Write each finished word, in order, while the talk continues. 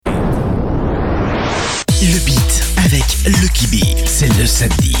Le beat avec Lucky B, c'est le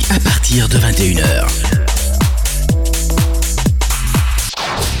samedi à partir de 21h.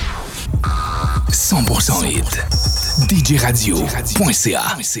 100% hit.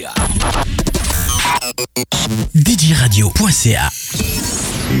 DJRadio.ca DJRadio.ca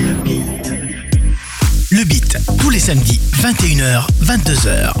Le beat, tous les samedis, 21h,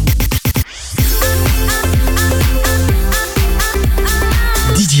 22h.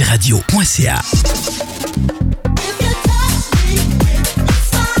 DJRadio.ca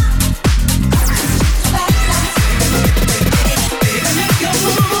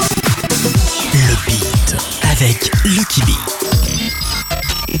Le beat avec Lucky B.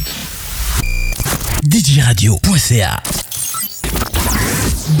 DJRadio.ca.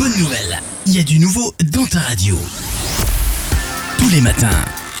 Bonne nouvelle, il y a du nouveau dans ta radio. Tous les matins,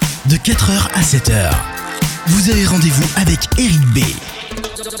 de 4h à 7h, vous avez rendez-vous avec Eric B.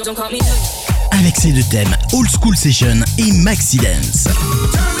 Avec ses deux thèmes Old School Session et Maxi Dance.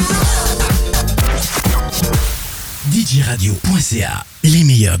 DJRadio.ca, les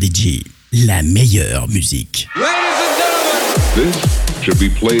meilleurs DJ, la meilleure musique. This should be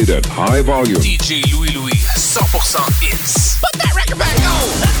played at high volume. DJ Louis Louis, 100% hits. Put that record back on.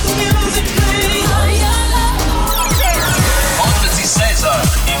 Vendredi 16h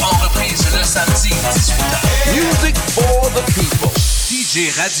et en reprise le samedi 18h. Music for the people.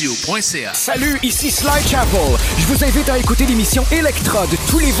 DJRadio.ca. Salut, ici Sly Chapel. Je vous invite à écouter l'émission Electrode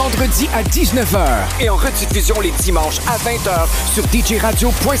tous les vendredis à 19h et en rediffusion les dimanches à 20h sur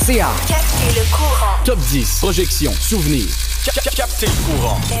DJRadio.ca. Captez le courant. Top 10, projection, souvenirs. Captez le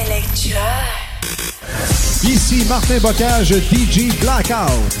courant. Electra. Ici Martin Bocage, DJ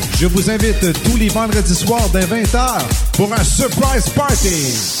Blackout. Je vous invite tous les vendredis soirs dès 20h pour un surprise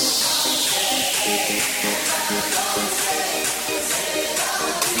party.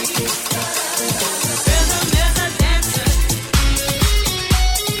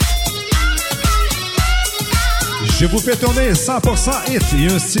 Je vous fais tourner 100% hit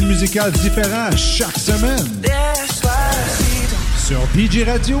et un style musical différent chaque semaine. Sur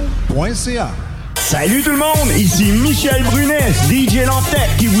DJRadio.ca. Salut tout le monde, ici Michel Brunet, DJ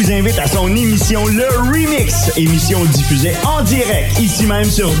Lamptec, qui vous invite à son émission Le Remix, émission diffusée en direct, ici même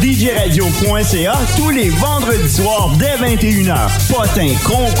sur DJRadio.ca, tous les vendredis soirs dès 21h. Potins,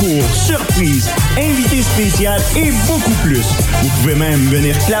 concours, surprises, invités spéciaux et beaucoup plus. Vous pouvez même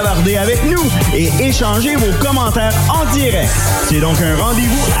venir clavarder avec nous et échanger vos commentaires en direct. C'est donc un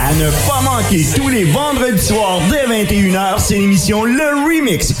rendez-vous à ne pas manquer tous les vendredis soirs dès 21h, c'est l'émission Le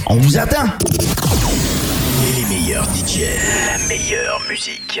Remix. On vous attend! Les meilleurs DJ, la meilleure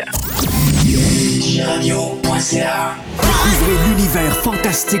musique. DJRadio.ca. Découvrez l'univers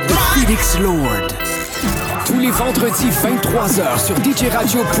fantastique de Felix Lord. Tous les vendredis 23h sur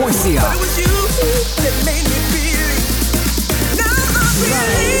DJRadio.ca.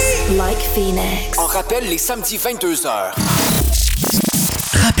 Like Phoenix. On rappelle les samedis 22h.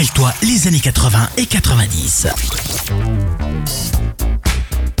 Rappelle-toi les années 80 et 90.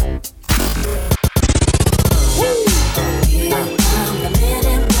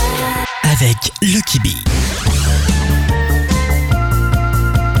 Avec Lucky B.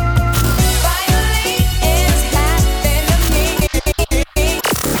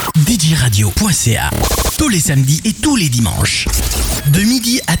 DJRadio.ca. Tous les samedis et tous les dimanches. De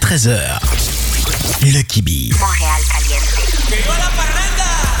midi à 13h. Lucky B. Montréal Caliente.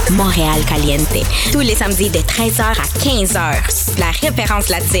 Montréal Caliente. Tous les samedis de 13h à 15h. La référence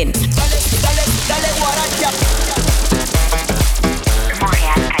latine. Montréal Caliente.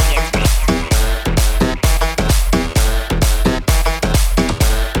 Montréal Caliente.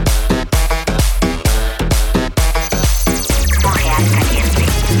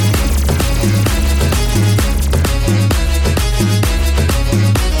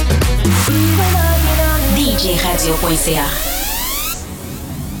 DJRadio.ca.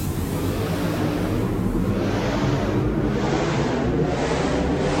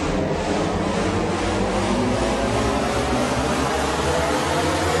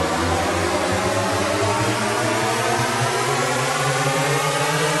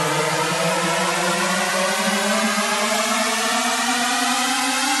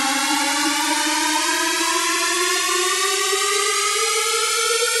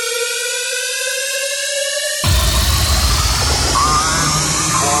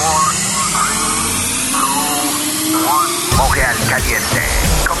 Montréal Caliente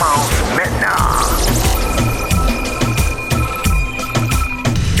commence maintenant.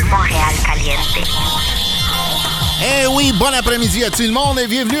 Montréal Caliente. Eh oui! oui, bon après-midi à tout le monde et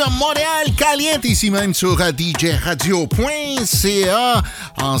bienvenue à Montréal Caliente, ici même sur djradio.ca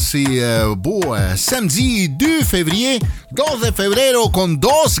en ces beaux samedi 2 février, 2 de febrero con 2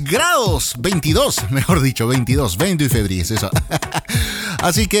 grados, 22, mejor dicho, 22 février, c'est ça.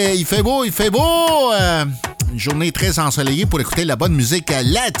 Ainsi que il fait beau, une journée très ensoleillée pour écouter la bonne musique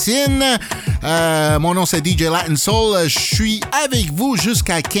latine. Mon nom c'est DJ Latin Soul. Je suis avec vous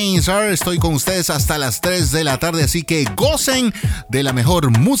jusqu'à 15h. Estoy con ustedes hasta las 3 de la tarde. Así que gocen de la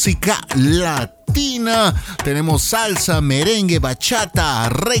mejor música latina. Tenemos salsa, merengue, bachata,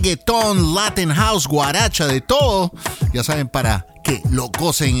 reggaetón, Latin house, guaracha, de todo. Ya saben, para que lo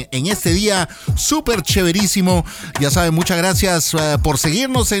gocen en este día súper chéverísimo. Ya saben, muchas gracias por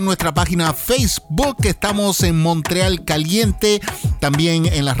seguirnos en nuestra página Facebook. Estamos en Montreal Caliente. También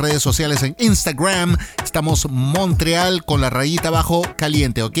en las redes sociales en Instagram. Estamos Montréal con la rayita abajo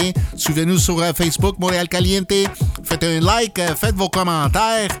caliente, ¿ok? Suivez-nous sur Facebook Montréal Caliente. Faites un like, faites vos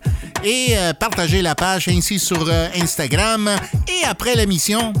commentaires et partagez la page ainsi sur Instagram. Et après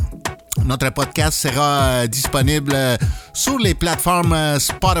l'émission, notre podcast sera disponible sur les plateformes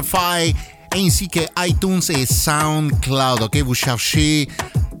Spotify ainsi que iTunes et SoundCloud. Ok, vous cherchez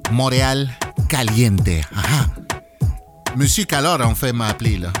Montréal Caliente. Ajá. Monsieur Calor, on fait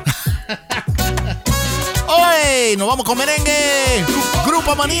m'appeler là. ¡Oye! Nos vamos con merengue.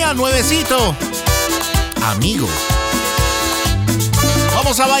 Grupo Manía, nuevecito. Amigo.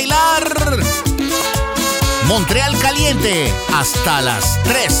 Vamos a bailar. Montreal Caliente, hasta las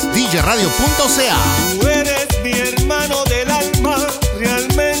 3, djradio.ca. Tú eres mi hermano del alma,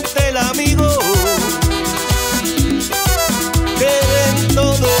 realmente el amigo, que en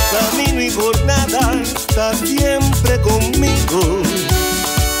todo camino y jornada está siempre conmigo.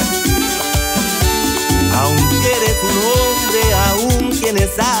 Aunque eres un hombre, aún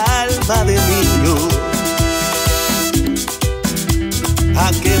tienes alma de niño.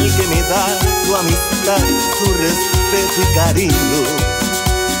 Aquel que me da su amistad, su respeto y cariño.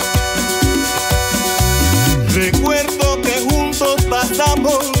 Recuerdo que juntos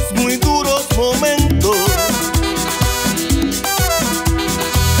pasamos muy duros momentos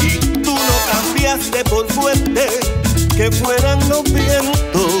y tú no cambiaste por suerte que fueran los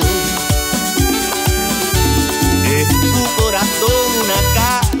vientos. Es tu corazón una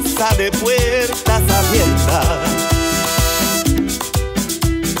casa de puertas abiertas.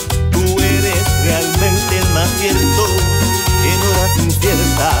 Realmente el más cierto en horas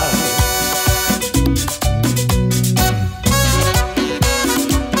inciertas.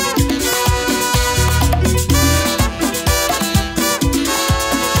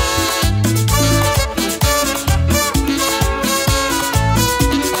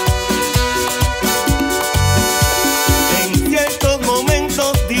 En ciertos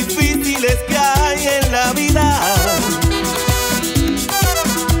momentos difíciles que hay en la vida,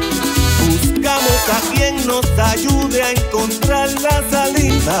 a quien nos ayude a encontrar la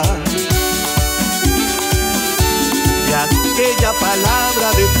salida de aquella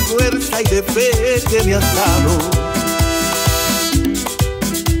palabra de fuerza y de fe que me has dado.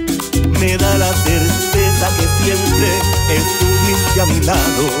 Me da la certeza que siempre estuviste a mi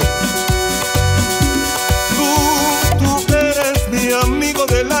lado. Tú eres mi amigo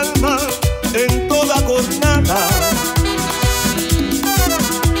del alma en toda jornada.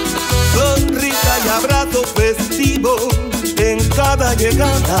 Sonrisa y abrazo festivo en cada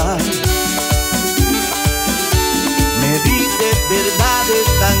llegada. Me dices verdades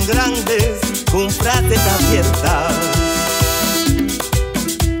tan grandes con frases abiertas.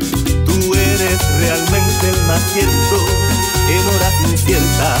 Tú eres realmente el más cierto en horas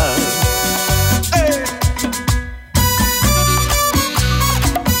inciertas.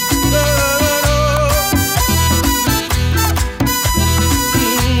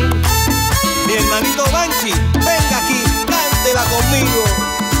 Hermanito Banchi, venga aquí, cántela conmigo.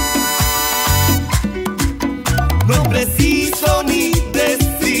 No es preciso ni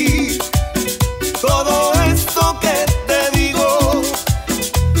decir todo esto que te digo,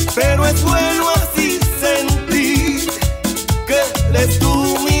 pero es bueno así sentir que eres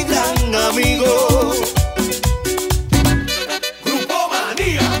tú mi gran amigo. Grupo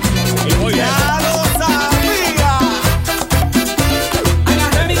Manía, ya lo sabía.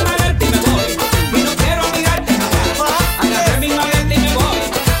 Agarré mi maleta y me voy.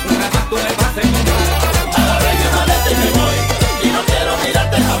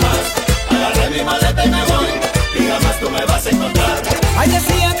 Ay,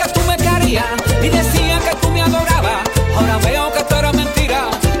 decían que tú me querías y decían que tú me adorabas. Ahora veo que esto era mentira,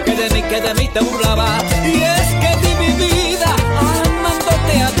 que de mí te burlabas. Y es que di mi vida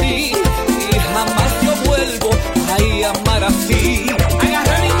amándote a ti y jamás yo vuelvo ahí a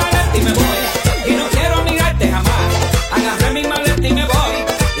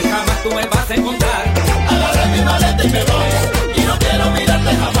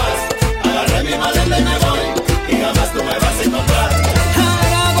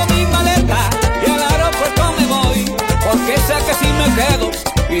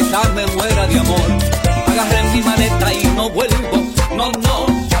quizás me muera de amor. Agarré mi maleta y no vuelvo. No, no,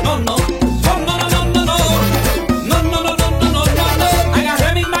 no, no.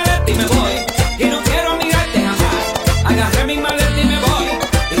 Agarré mi maleta y me voy, y no quiero mirarte jamás. Agarré mi maleta y me voy,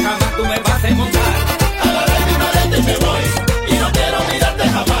 y jamás tú me vas a encontrar. Agarré mi maleta y me voy, y no quiero mirarte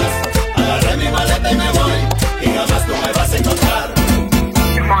jamás. Agarré mi maleta y me voy, y jamás tú me vas a encontrar.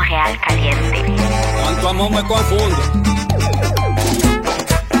 Montreal Caliente. Tanto amor me confunde.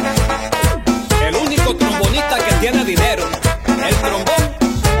 El único trombonista que tiene dinero, el trombón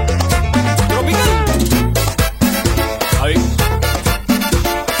tropical. Ahí.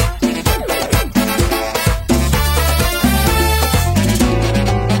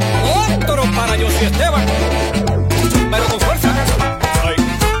 Otro para José Esteban, pero con fuerza. Ahí.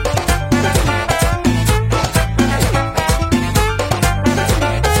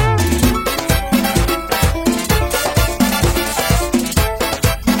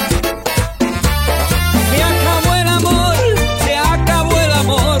 Se acabó el amor, se acabó el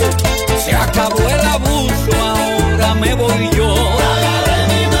amor, se acabó el abuso, ahora me voy yo. Agarré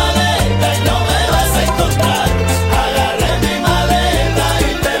mi maleta y no me vas a encontrar. Agarré mi maleta y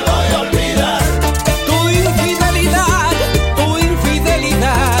te voy a olvidar. Tu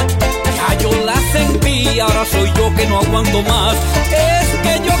infidelidad, ya yo la sentí, ahora soy yo que no aguanto más. Es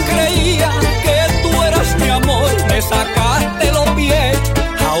que yo creía que tú eras mi amor, me sacaste los pies,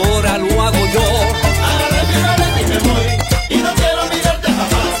 ahora lo hago yo. Agarré mi maleta y me voy, y no quiero mirarte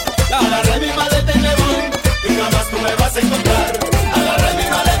jamás. Agarré mi maleta y me voy, y jamás tú me vas a encontrar. Agarré mi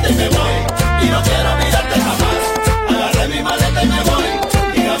maleta y me voy, y no quiero mirarte jamás. Agarré mi maleta y me voy,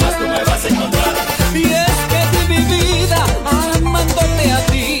 y jamás tú me vas a encontrar. Y es que di mi vida amándote a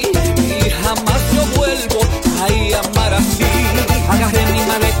ti, y jamás yo vuelvo a amar así. Agarré mi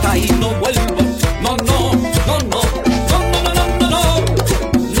maleta y no vuelvo. No, no, no, no.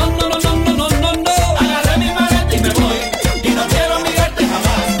 Agarré mi maleta y me voy, y no quiero mirarte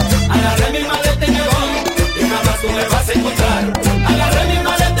jamás. Agarré mi maleta y me voy, y jamás tú me vas a encontrar. Agarré mi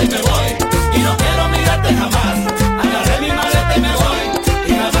maleta y me voy, y no quiero mirarte jamás. Agarré mi maleta y me voy, y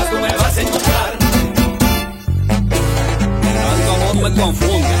jamás tú me vas a encontrar. Tanto amor me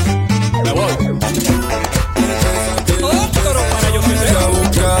confunde. Me voy. Otro para yo que Voy a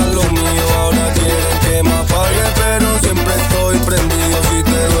buscar lo mío, ahora quieren que me apague, pero siempre estoy prendido. Si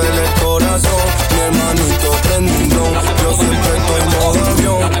te duele el corazón, mi hermanito prendido. Yo siempre estoy modo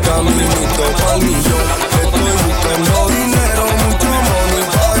avión, caminito pa'l millón. Estoy buscando dinero, mucho money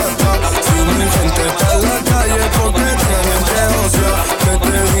para gastar. Si mi gente está en la calle, porque tienen que osear.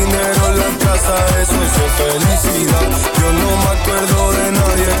 Mete dinero en la casa, eso es felicidad. Yo no me acuerdo de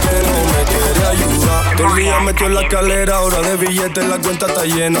nadie que no me quiere ayudar. Todo el día metió en la escalera, ahora de billetes la cuenta está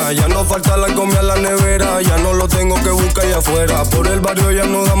llena. Ya no falta la comida en la nevera, ya no lo tengo que buscar allá afuera. Por el barrio ya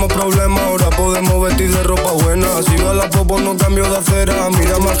no damos problemas, ahora podemos vestir de ropa buena. Si va a la popo no cambio de acera,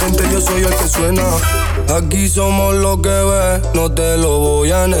 mira más gente, yo soy el que suena. Aquí somos lo que ves, no te lo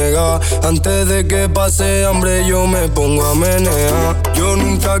voy a negar. Antes de que pase hambre yo me pongo a menear. Yo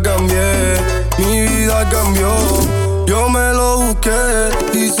nunca cambié, mi vida cambió. Yo me lo busqué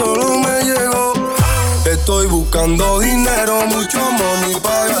y solo me llegó. Estoy buscando dinero, mucho money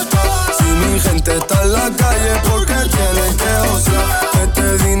para gastar. Si mi gente está en la calle, porque tienen que osear.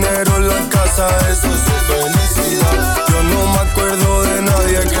 Este dinero en la casa, eso es felicidad. Yo no me acuerdo de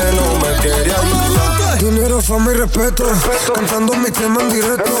nadie que no me quería ayudar. Dinero, fama y respeto, cantando mi tema en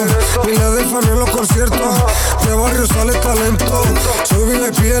directo. Miles de fans en los conciertos, de barrio sale talento. Soy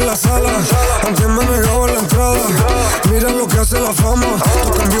VIP en la sala, antes me negaba la entrada. Mira lo que hace la fama,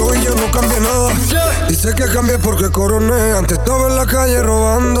 tú cambió y yo no cambié nada. Dice que cambié porque coroné, antes estaba en la calle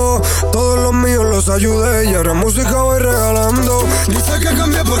robando. Todos los míos los ayudé y ahora música voy regalando. Dice que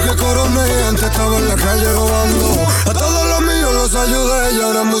cambié porque coroné, antes estaba en la calle robando. A todos los míos los ayudé y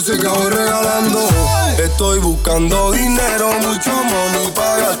ahora música voy regalando. Estoy buscando dinero, mucho money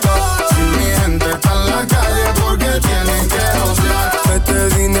para gastar. Si mi gente está en la calle, porque tienen que osear.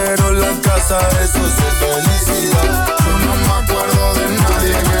 Este dinero en la casa, eso es felicidad. Yo no me acuerdo de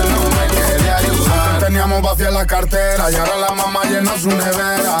nadie que no me quería ayudar. Teníamos vacía la cartera y ahora la mamá llena su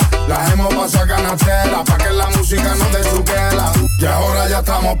nevera. Las hemos pasado a canastera pa' que la música no te chuquela. Y ahora ya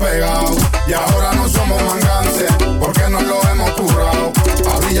estamos pegados, y ahora no somos mangantes, porque nos lo hemos currado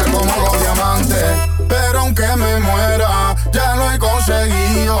a brillar como los diamantes. Pero aunque me muera, ya lo he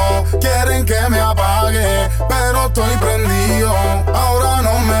conseguido. Quieren que me apague, pero estoy prendido. Ahora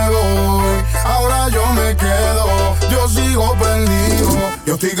no me voy, ahora yo me quedo. Yo sigo prendido,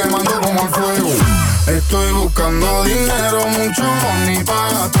 yo estoy quemando como el fuego. Estoy buscando dinero, mucho money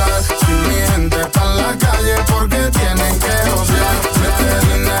para gastar. Si mi gente está en la calle, porque tienen que osear. Este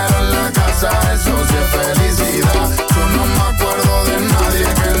dinero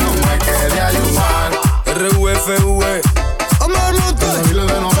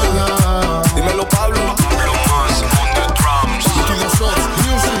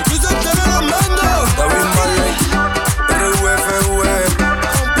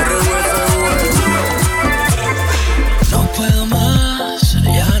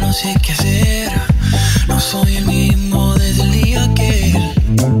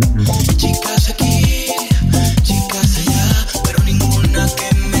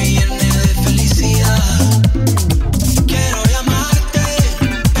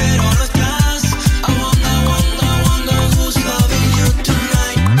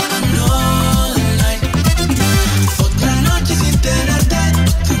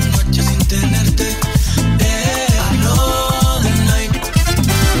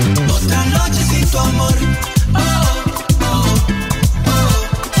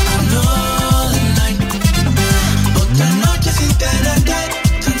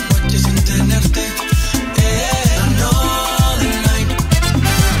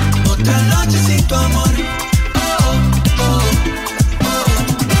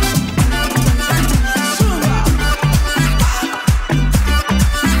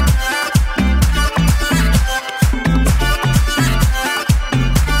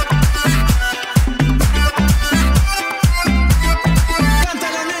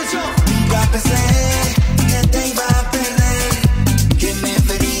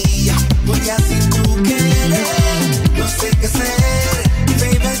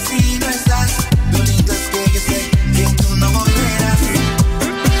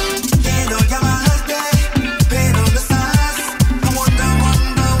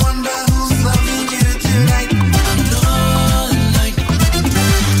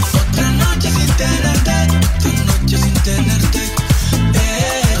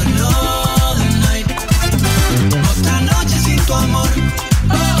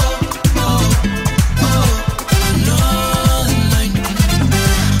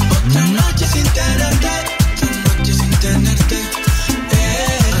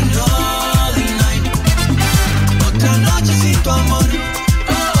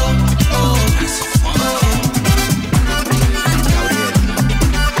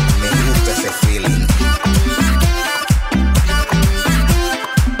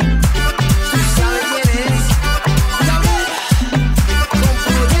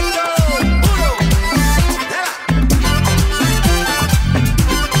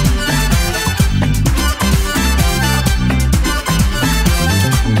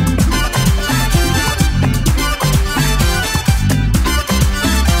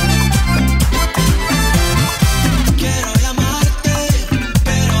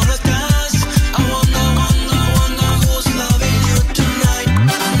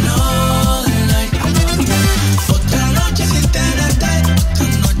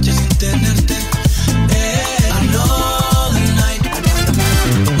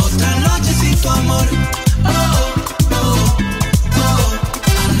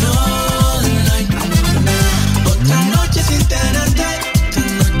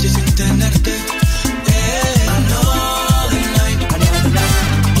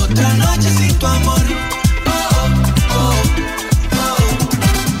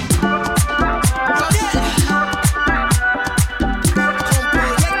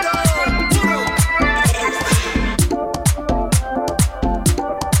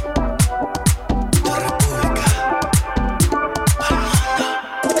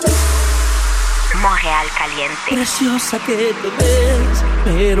Preciosa que te ves,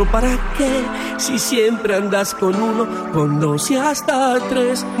 pero ¿para qué? Si siempre andas con uno, con dos y hasta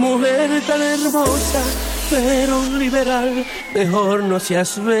tres. Mujer tan hermosa, pero liberal. Mejor no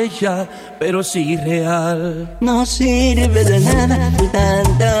seas bella, pero sí real. No sirve de nada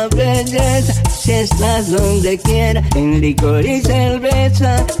tanta belleza si estás donde quiera, en licor y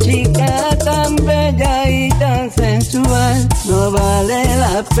cerveza. Chica tan bella y tan sensual, no vale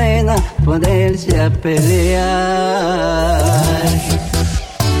la pena ponerse a pelear.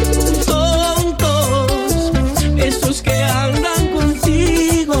 Tontos esos que andan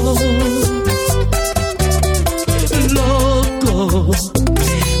contigo, loco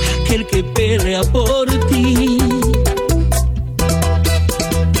aquel que pelea por ti.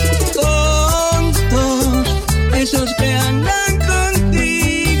 Tontos esos que andan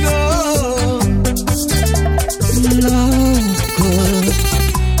contigo, loco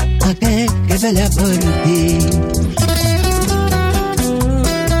aquel que pelea por ti.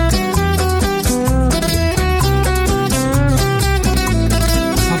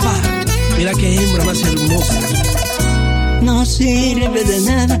 Papá, mira qué hembra más hermosa. No sirve de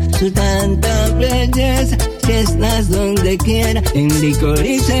nada su tanta belleza si estás donde quiera, en licor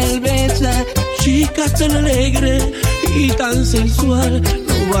y cerveza. Chica tan alegre y tan sensual,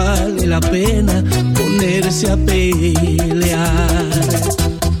 no vale la pena ponerse a pelear.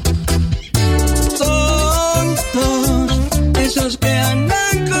 Tontos esos que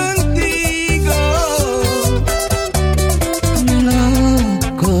andan contigo,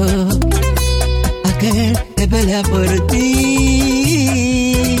 loco aquel que pelea por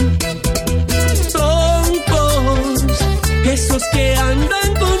ti. Tontos esos que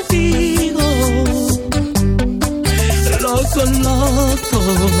andan contigo, loco, loco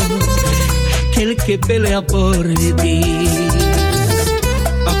aquel que pelea por ti.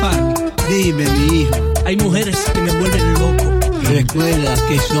 Papá, dime, mi hijo, hay mujeres que me vuelven loco. Recuerda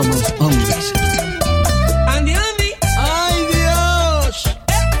que somos hombres. Andy, Andy. ¡Ay, Dios!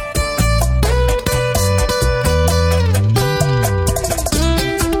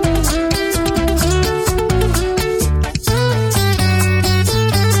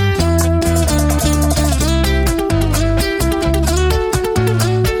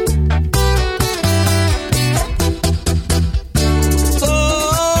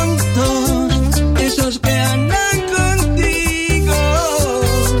 Tontos esos que andan contigo,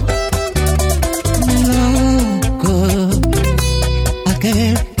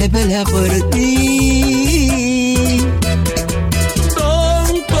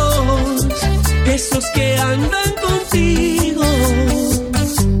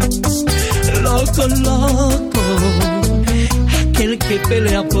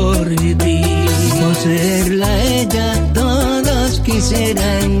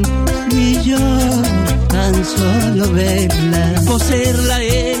 y yo tan solo verla. Poseerla a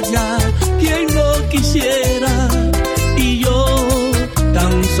ella, quien no quisiera, y yo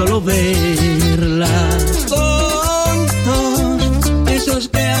tan solo verla. Tontos esos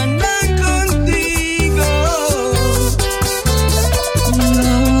que andan contigo,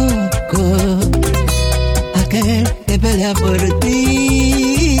 loco aquel que pelea por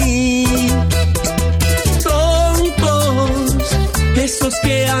ti. Tontos esos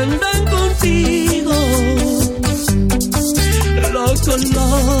que andan contigo, loco,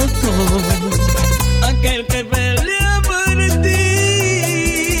 loco aquel que pelea por ti.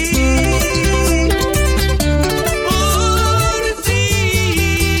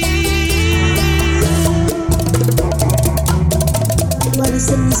 ¿Cuál es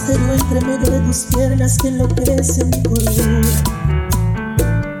el misterio entre medio de tus piernas que enloquece mi cordura?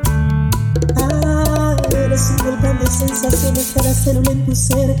 Ah, eres un volcán de sensaciones, cada célula en tu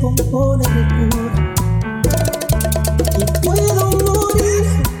ser compone locura. Y puedo morir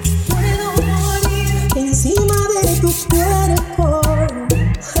encima de tu cuerpo,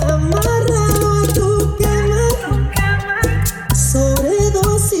 amarrado a tu cama,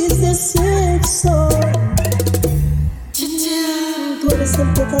 sobredosis de sexo. Tú eres el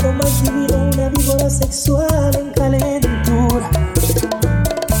pecado más divino, una víbora sexual en calentura.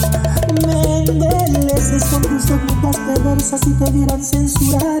 Me embeleces con tus técnicas perversas y te dieran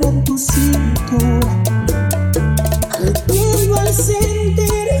censurar en tu cintura. Ardiendo al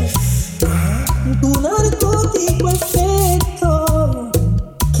sentir tu narcótico efecto,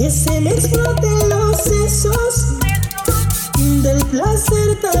 que se me exploten los sesos del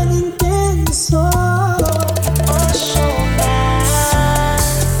placer tan intenso.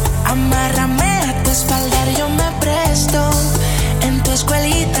 Amárrame a tu espaldar, yo me presto. En tu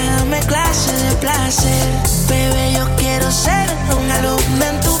escuelita dame clase de placer. Bebé, yo quiero ser un alumno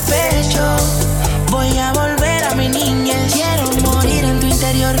en tu pecho. Voy a volver a mi niñez. Quiero morir en tu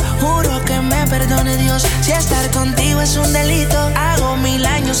interior. Juro que me perdone Dios si estar contigo es un delito. Hago 1000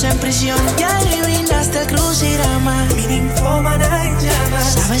 años en prisión. Ya le brindaste el crucigrama. Mi ninfómana en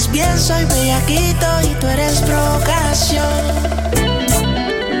llamas. Sabes bien, soy bellaquito y tú eres provocación.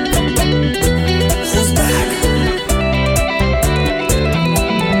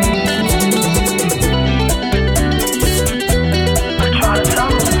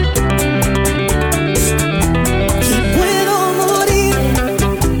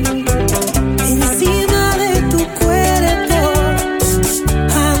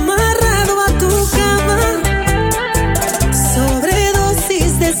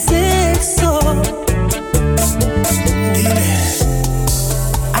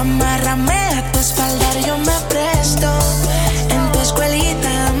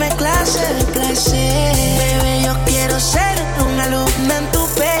 Bebé, yo quiero ser un alumno en tu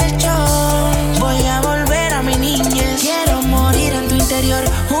pecho. Voy a volver a mi niñez. Quiero morir en tu interior.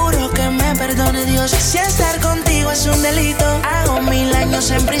 Juro que me perdone Dios si estar contigo es un delito. Hago 1000 años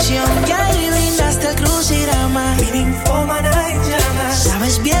en prisión. Ya le brindaste el crucigrama. Mi ninfómana en llamas.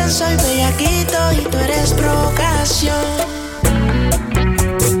 Sabes bien, soy bellaquito y tú eres provocación.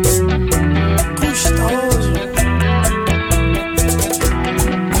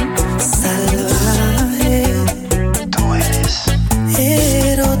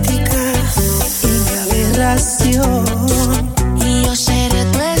 Y yo seré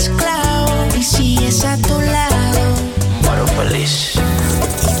tu esclavo y sigues a tu lado. Moro feliz.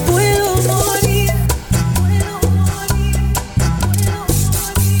 Y puedo morir.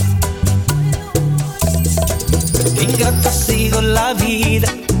 Ingrata ha sido la vida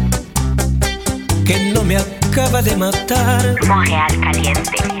que no me acaba de matar. Montreal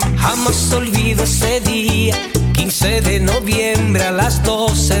caliente. Jamás olvido ese día, 15 de noviembre a las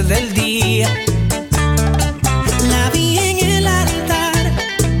 12 del día. La vi en el altar,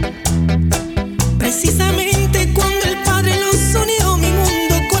 precisamente cuando el Padre los unió, mi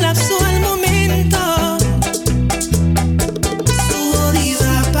mundo colapsó al momento. Su odio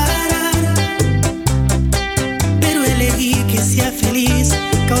iba a parar, pero elegí que sea feliz,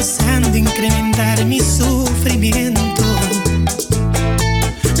 causando incrementar mi sufrimiento.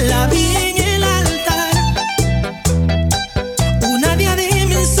 La vi en el altar, una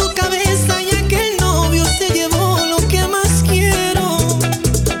diadema en su cabeza, y aquel novio se llevó lo que más quiero.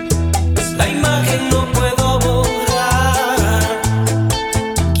 La imagen no puedo borrar.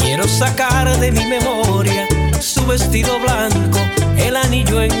 Quiero sacar de mi memoria su vestido blanco, el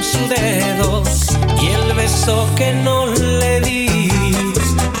anillo en su dedo y el beso que no le di.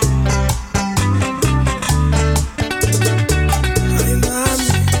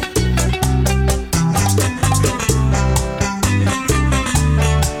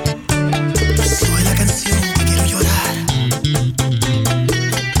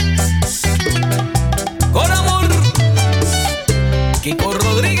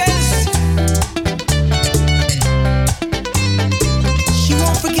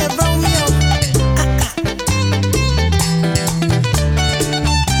 Don't forget Romeo.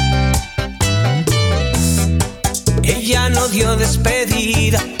 Ella no dio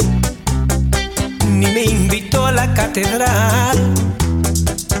despedida, ni me invitó a la catedral.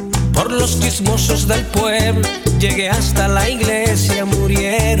 Por los chismosos del pueblo llegué hasta la iglesia,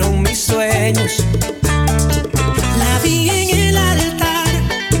 murieron mis sueños. La vi en el altar,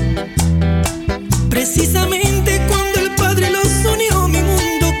 precisamente cuando el Padre los unió, mi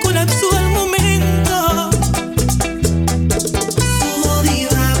mundo colapsó al momento. Todo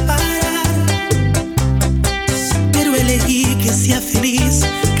iba a parar, pero elegí que sea feliz,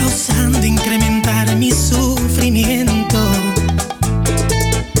 causando incrementar mi sufrimiento.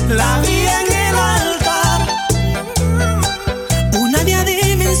 La vi en el altar, una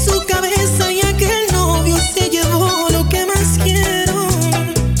diadema en su cabeza y aquel novio se llevó lo que más quiero.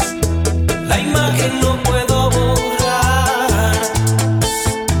 la imagen no puedo borrar.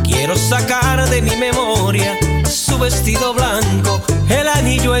 Quiero sacar de mi memoria su vestido blanco, el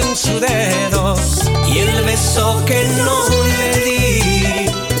anillo en su dedo y el beso que no le di.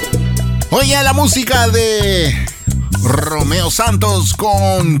 Oye, la música de Romeo Santos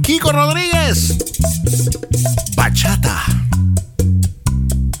con Kiko Rodríguez. Bachata.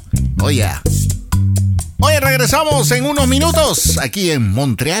 Oye, regresamos en unos minutos aquí en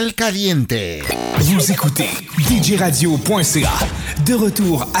Montréal Caliente. Vous écoutez DJRadio.ca. De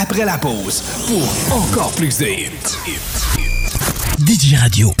retour après la pause pour encore plus de hits.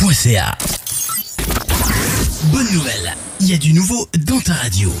 DJRadio.ca. Bonne nouvelle, il y a du nouveau dans ta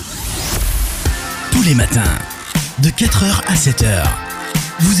radio. Tous les matins, de 4h à 7h,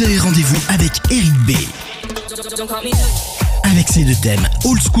 vous avez rendez-vous avec Eric B. Avec ses deux thèmes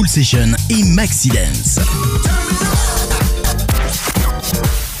Old School Session et Maxi Dance.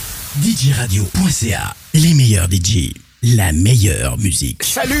 DJRadio.ca, les meilleurs DJ, la meilleure musique.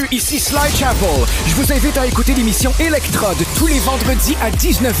 Salut, ici Sly Chapel. Je vous invite à écouter l'émission Electrode tous les vendredis à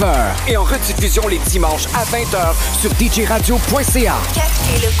 19h et en rediffusion les dimanches à 20h sur DJRadio.ca.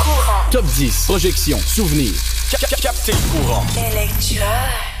 Captez le courant. Top 10, projection, souvenirs. Captez le courant. Electra.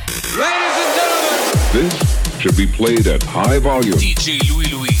 Ladies and gentlemen, This should be played at high volume. DJ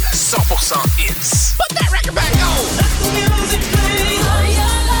Louis, 100% hits. Put that record back on. Music play.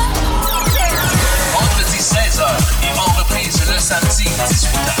 Vendredi 16h et en reprise le samedi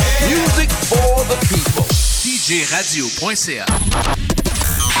 18h. Music for the people. DJRadio.ca.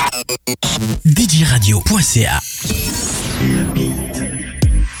 DJRadio.ca.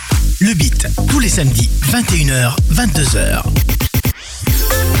 Le beat, tous les samedis, 21h, 22h.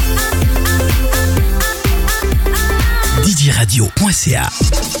 DJRadio.ca.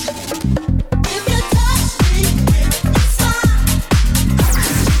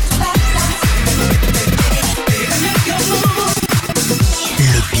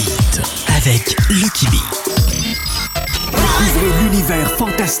 Le beat avec Lucky B. Découvrez l'univers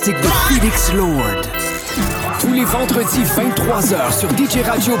fantastique de Felix Lord. Tous les vendredis 23h sur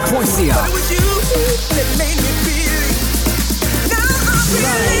DJRadio.ca.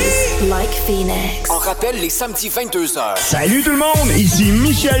 Like Phoenix. On rappelle les samedis 22h. Salut tout le monde, ici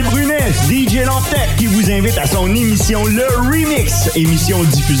Michel Brunet, DJ Lamptech, qui vous invite à son émission Le Remix, émission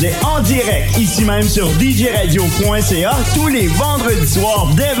diffusée en direct, ici même sur DJRadio.ca, tous les vendredis soirs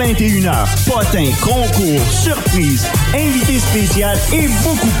dès 21h. Potins, concours, surprises, invités spéciaux et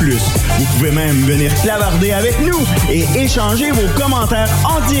beaucoup plus. Vous pouvez même venir clavarder avec nous et échanger vos commentaires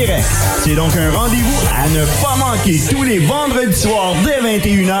en direct. C'est donc un rendez-vous à ne pas manquer tous les vendredis soirs dès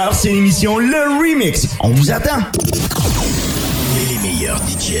 21h. C'est l'émission Le Remix. On vous attend. Les meilleurs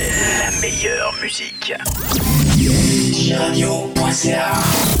DJ, la meilleure musique. DJRadio.ca.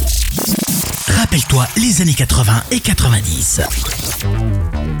 Rappelle-toi les années 80 et 90.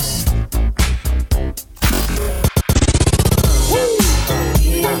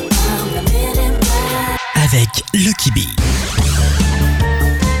 Avec Lucky B.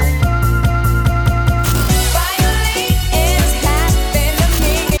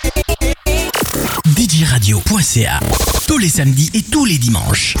 DJRadio.ca. Tous les samedis et tous les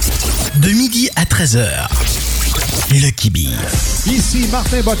dimanches. De midi à 13h. Lucky B. Ici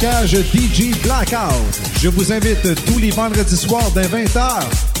Martin Bocage, DJ Blackout. Je vous invite tous les vendredis soirs dès 20h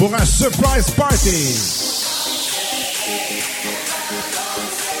pour un surprise party.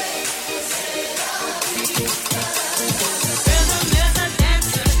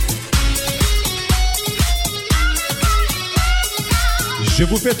 Je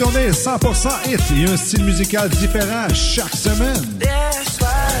vous fais tourner 100% hit et un style musical différent chaque semaine.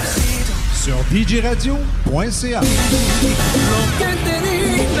 Sur DJRadio.ca.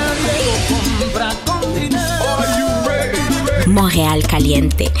 Montréal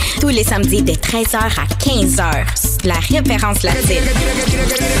Caliente. Tous les samedis de 13h à 15h. La référence latine.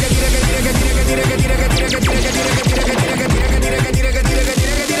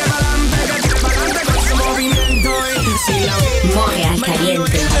 Montréal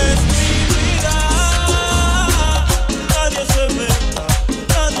Caliente.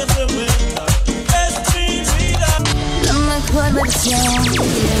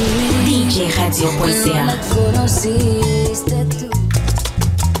 DJRadio.ca.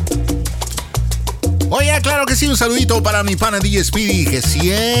 Oye, claro que sí, un saludito para mi pana DJ Speedy, que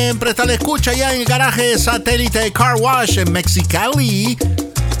siempre está a la escucha ya en el garaje Satélite Car Wash en Mexicali.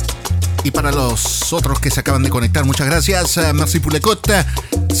 Y para los otros que se acaban de conectar, muchas gracias. Merci pour l'écoute.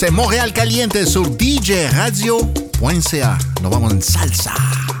 C'est Montréal Caliente sur DJRadio.ca. Nos vamos en salsa.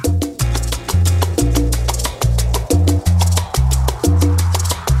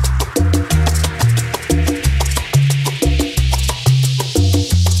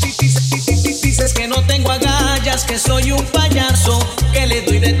 Que soy un payaso, que le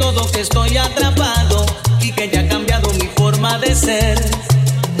doy de todo, que estoy atrapado y que ya ha cambiado mi forma de ser.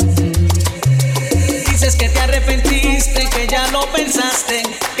 Dices que te arrepentiste, que ya lo pensaste,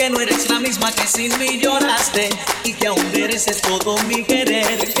 que no eres la misma que sin mí lloraste y que aún mereces todo mi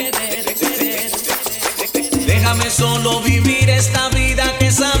querer. Déjame solo vivir esta vida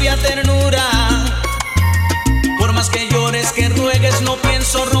que sabe a ternura. Por más que llores, que ruegues, no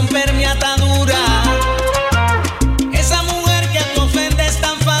pienso romper mi atadura.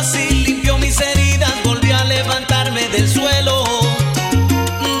 Limpió mis heridas, volvió a levantarme del suelo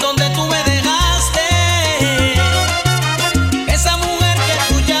donde tú me dejaste. Esa mujer que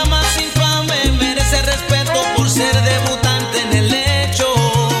tú llamas infame merece respeto por ser debutante en el hecho.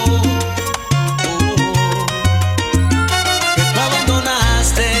 Que tú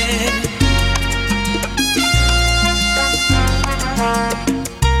abandonaste.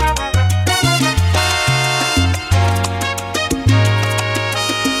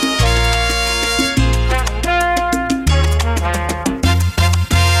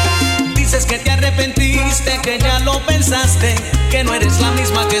 Que ya lo pensaste, que no eres la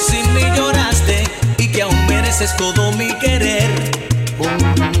misma que sin mí lloraste y que aún mereces todo mi querer.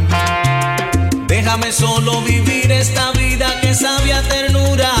 Déjame solo vivir esta vida que sabe a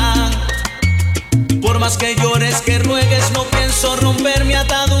ternura. Por más que llores, que ruegues, no pienso romper mi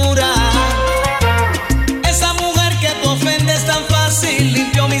atadura. Esa mujer que tú ofendes tan fácil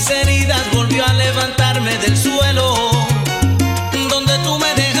limpió mis heridas, volvió a levantarme del suelo donde tú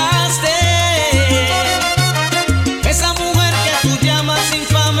me dejaste. Esa mujer que tú llamas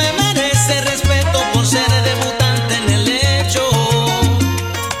infame merece respeto por ser debutante en el hecho.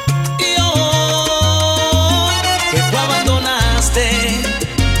 Y hoy que tú abandonaste.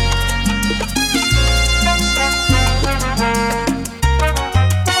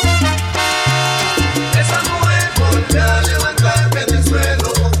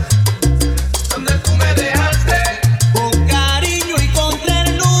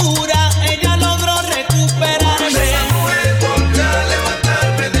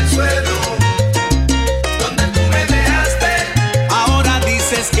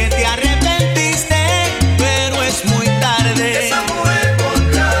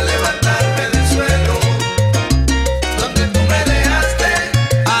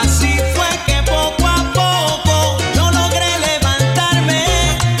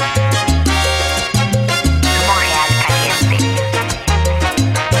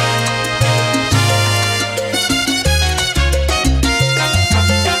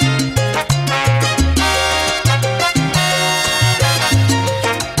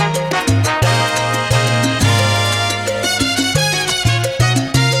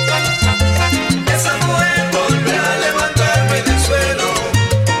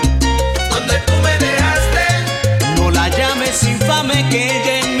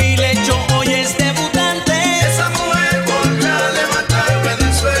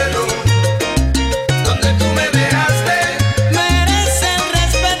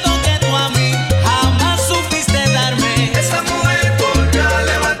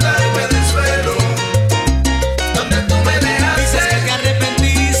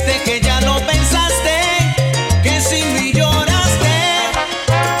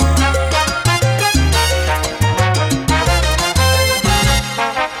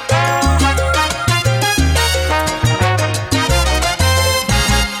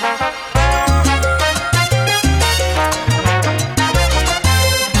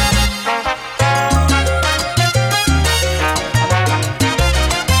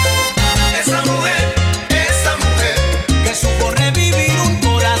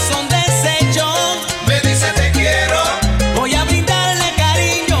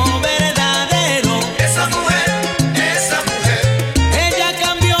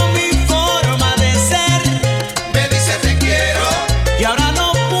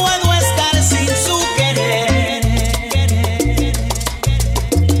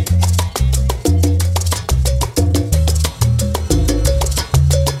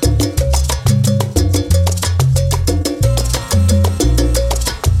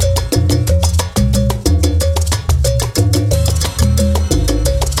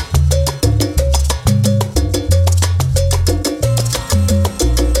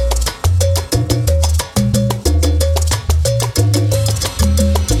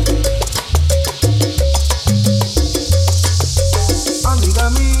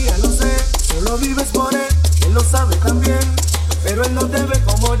 mía, lo sé, solo vives por él, él lo sabe también. Pero él no debe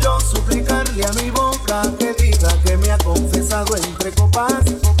como yo suplicarle a mi boca que diga que me ha confesado entre copas.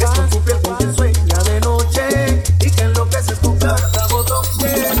 Es con su piel con quien sueña de noche y que enloqueces con cada botón que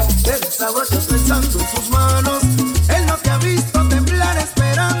te desabrochas pensando en sus manos. Él no te ha visto temblar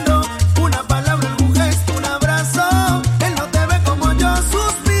esperando una palabra, algún gesto, un abrazo. Él no te ve como yo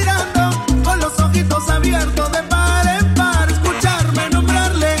suspirando con los ojitos abiertos de par en par. Escucharme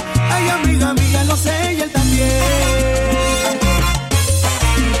nombrarle, ay amiga mía, lo sé y él también.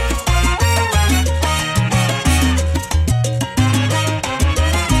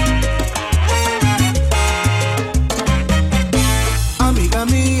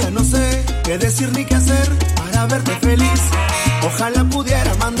 Qué decir ni qué hacer para verte feliz. Ojalá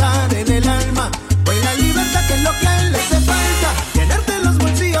pudiera mandar en el alma o en la libertad, que es lo que a él le hace falta. Llenarte los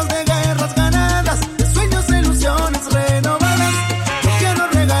bolsillos de guerras ganadas, de sueños e ilusiones renovadas. Yo quiero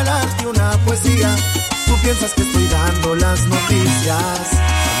regalarte una poesía. Tú piensas que estoy dando las noticias,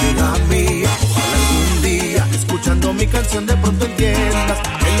 amiga mía. Ojalá algún día, escuchando mi canción, de pronto entiendas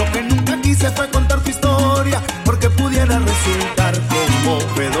que lo que nunca quise fue contar tu historia, porque pudiera resultar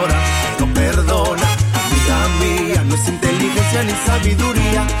conmovedora. Perdona, amiga mía, no es inteligencia ni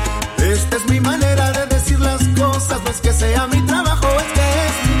sabiduría. Esta es mi manera de decir las cosas. No es que sea mi trabajo, es que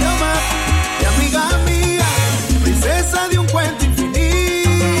es mi idioma. Y amiga mía, princesa de un cuento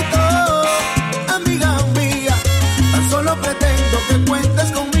infinito. Amiga mía, tan solo pretendo que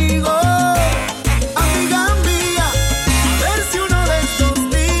cuentes conmigo. Amiga mía, a ver si uno de estos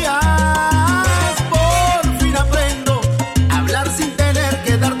días por fin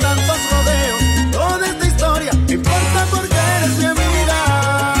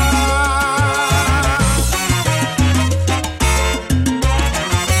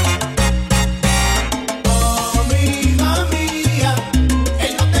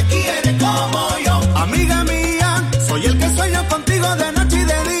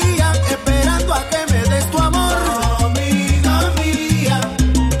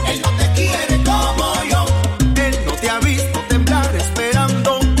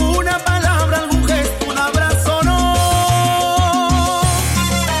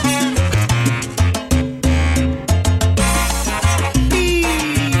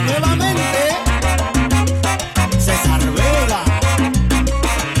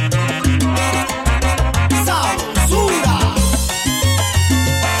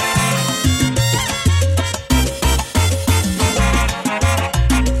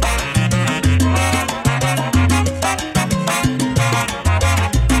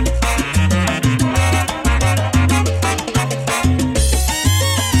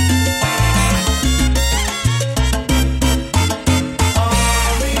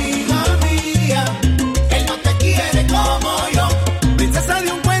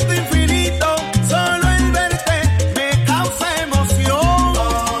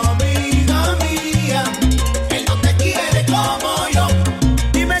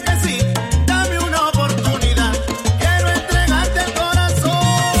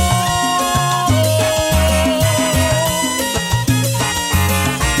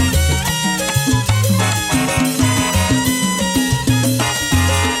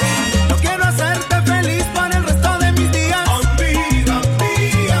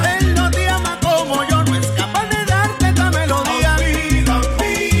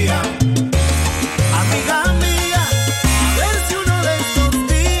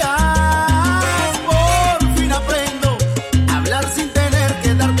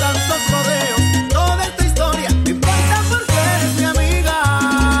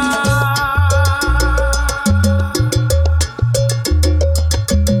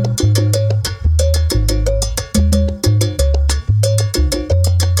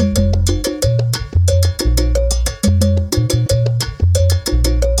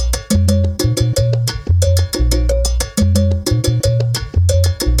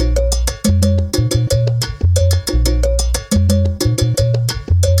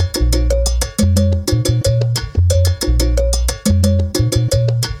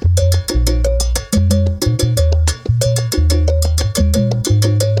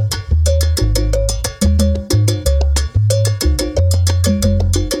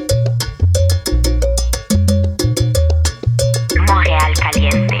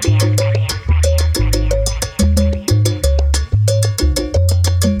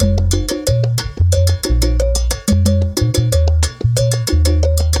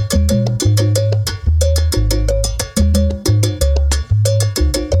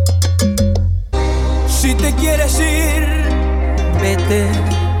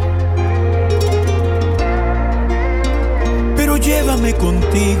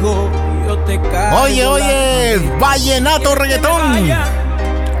contigo, yo te cargo. Oye, vallenato reggaetón.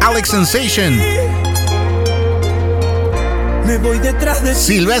 Alex Sensation. Me voy detrás de ti.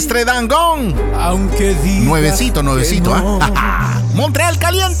 Silvestre Dangond. Aunque digas nuevecito, no. Montreal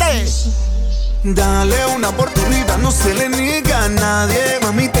Caliente. Dale una oportunidad, no se le niega a nadie.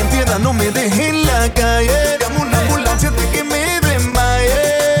 Mami, ten piedad, no me dejes en la calle. Llamo una ambulancia hasta que me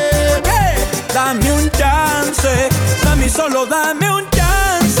desmaye. Dame un chance, dame solo dame un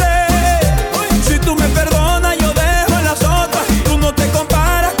chance. Si tú me perdonas, yo dejo a las otras. Tú no te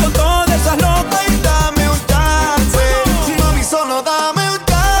comparas con todas esas locas. Ay, dame un chance, mami, solo dame un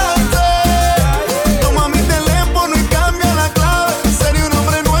chance. Toma mi teléfono y cambia la clave. Seré un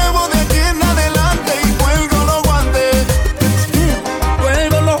hombre nuevo de aquí en adelante. Y cuelgo los guantes.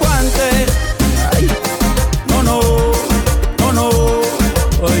 Cuelgo los guantes. Ay, no, no, no, no.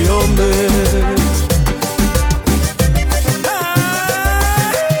 Ay, hombre.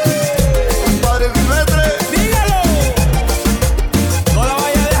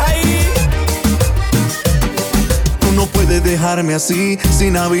 Dejarme así,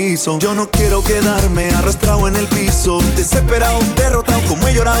 sin aviso. Yo no quiero quedarme arrastrado en el piso. Desesperado, derrotado, como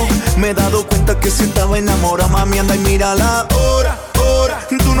he llorado. Me he dado cuenta que si estaba enamorado. Mami, anda y mira la hora.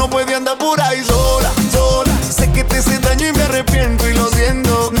 Tú no puedes andar por ahí sola. Sé que te hice daño y me arrepiento y lo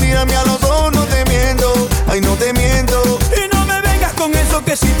siento. Mírame a los ojos, no te miento. Ay, no te miento. Y no me vengas con eso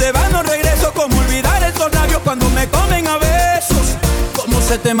que si te vas no regreso. Como olvidar estos labios cuando me comen a besos. Cómo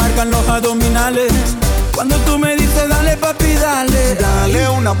se te marcan los abdominales cuando tú me dices dale papi, dale. Dale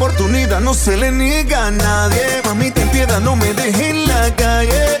una oportunidad, no se le niega a nadie. Mami, ten piedad, no me dejes en la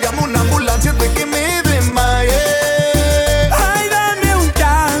calle. Llamo una ambulancia hasta que me desmaye. Ay, dame un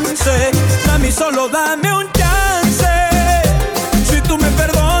chance, dame solo dame un chance. Si tú me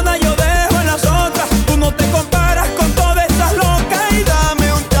perdonas, yo dejo a las otras. Tú no te comparas con todas esas locas. Y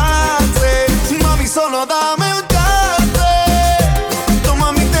dame un chance, mami, solo dame un chance.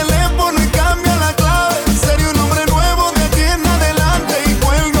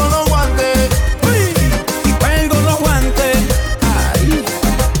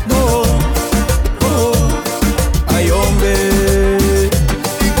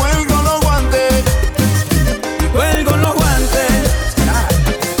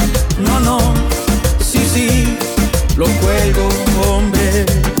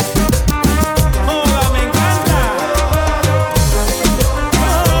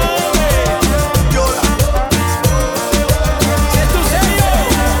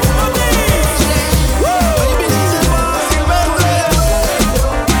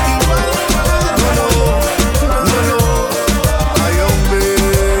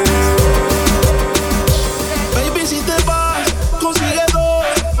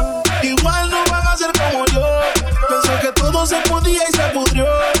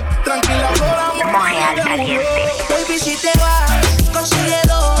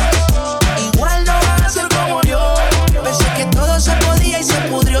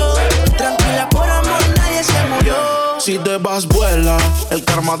 Vuela, el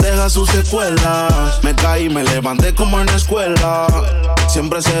karma deja sus secuelas. Me caí, me levanté como en la escuela.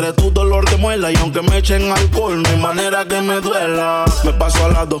 Siempre seré tu dolor de muela. Y aunque me echen alcohol, no hay manera que me duela. Me paso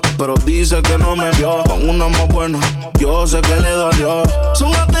al lado, pero dice que no me vio. Con una más buena, yo sé que le dolió.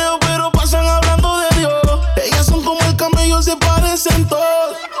 Son ateos, pero pasan hablando de Dios. Ellas son como el camello, se parecen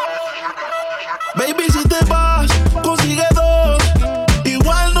todos. Baby, si te vas, consigue dos.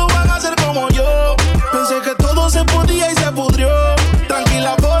 Igual no van a ser como yo. Pensé que todo se podía y se pudrió.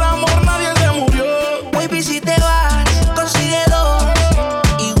 Tranquila, por amor nadie se murió. Baby, si te vas, consigue dos.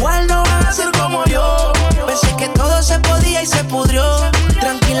 Igual no van a ser como yo. Pensé que todo se podía y se pudrió.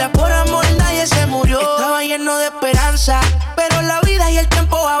 Tranquila, por amor nadie se murió. Estaba lleno de esperanza, pero la vida y el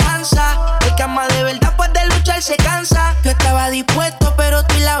tiempo avanza. El que ama de verdad pues de luchar se cansa. Yo estaba dispuesto, pero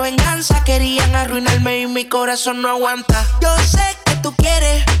tú y la venganza querían arruinarme y mi corazón no aguanta. Yo sé que tú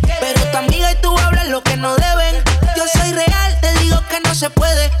quieres, pero tu amiga y tú hablan lo que no deben. Yo soy real, te digo que no se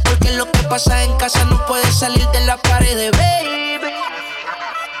puede, porque lo que pasa en casa no puede salir de la pared, baby.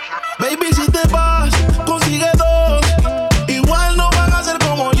 Baby, si te vas, consigue dos. Igual no van a ser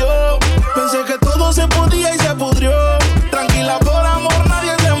como yo. Pensé que todo se podía y se pudrió. Tranquila, por amor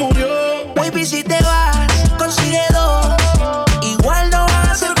nadie se murió. Baby, si te vas, consigue dos. Igual no van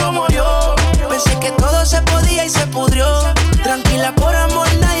a ser como yo. Pensé que todo se podía y se pudrió. Tranquila, por amor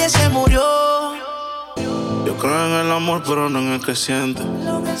nadie se murió. Yo creo en el amor, pero no en el que siente.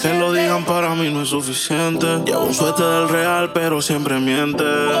 Que lo digan para mí no es suficiente. Llevo un suéter del real, pero siempre miente.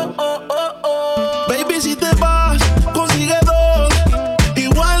 Baby, si te vas, consigue dos.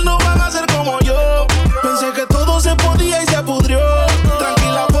 Igual no van a ser como yo. Pensé que todo se podía y se pudrió.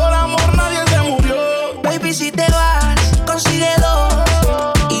 Tranquila, por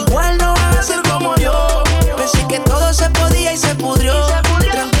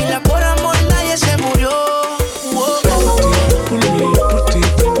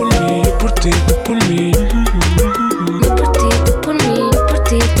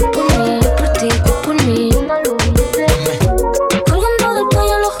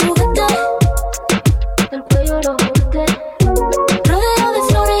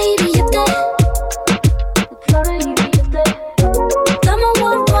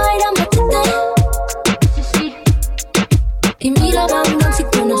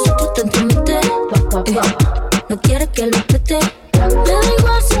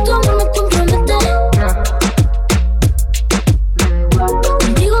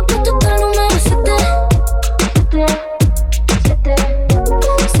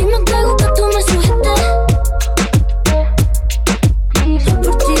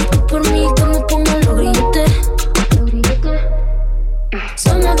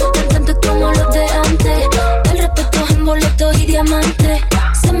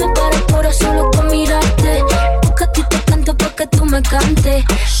cante.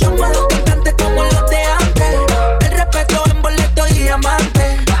 Somos dos cantantes como los de antes. El respeto en boleto y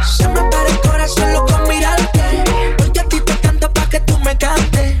diamante. Se me para el corazón loco mirarte. Porque a ti te canto pa' que tú me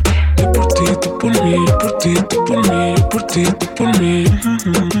cantes. Yo por ti, tú por mí, por ti, tú por mí, por ti, tú por mí.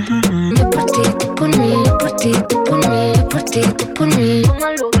 Yo por ti, tú por mí, por ti, tú por mí, por ti, tú por mí.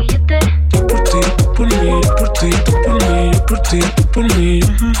 Póngalo billete. Yo por ti, tú por mí, por ti, tú por mí, por ti, tú por mí.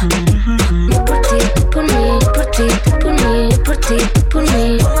 Yo por ti, tú por mí, por ti, tú por mí, por ti, tú por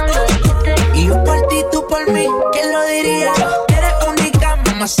mí. Póngalo billete. Y yo por ti, tú por mí, ¿quién lo diría? Eres única,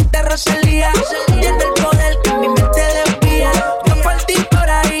 mamacita Rosalía. Tienes el poder que mi mente desvía. Yo por ti por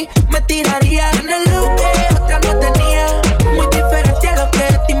ahí me tiraría. En el look que otra no tenía. Muy diferente a lo que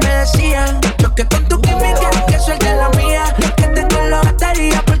de ti me decían. Lo que con tu química que suelte la mía. Lo que tengo lo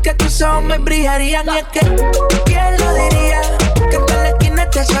gastaría porque tus ojos me brillarían. Y es que, ¿quién lo diría? Que en toda la esquina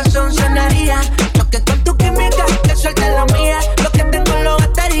este sazón sonaría. Lo que con tu química que suelte la mía. Lo que tengo lo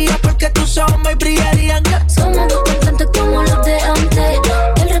gastaría porque tus ojos me brillarían. Somos dos cantantes como los de antes.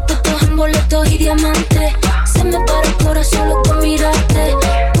 El respeto en boletos y diamantes. Se me para el corazón loco mirarte.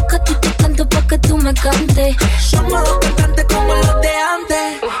 Porque a ti te canto pa' que tú me cantes. Somos dos cantantes como los de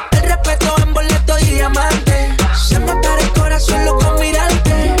antes. El respeto en boletos y diamantes. Se me para el corazón loco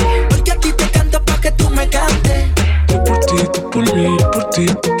mirarte. Porque a ti te canto pa' que tú me cantes. Yo por ti, tú por mí, por ti,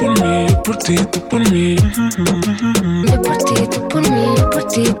 tú por mí, por ti, tú por mí. Yo por ti, tú por mí, por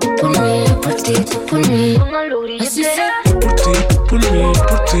ti, tú por mí, por ti, tú por mí. Así sea. Yo por ti, tú por mí,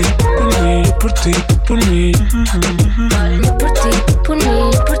 por ti, tú por mí, por ti, tú por mí. Yo por ti, tú por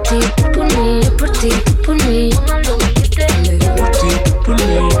mí, por ti, tú por mí, por ti, tú por mí. Yo por ti, tú por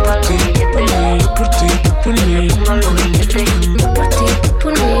mí, por ti, tú por mí, por ti, tú por mí. Yo por ti, tú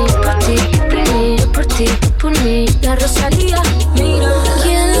por mí, por ti, tú por mí, por ti, tú por mí. La Rosalía, mira,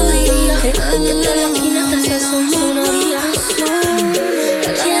 ¿quién lo diría? Que toda la esquina esta sazón sonaría.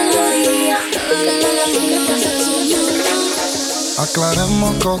 ¿Quién lo diría? Que toda la esquina esta sazón sonaría.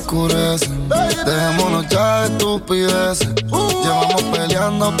 Aclaremos que oscurece, dejémonos ya de estupideces. Llevamos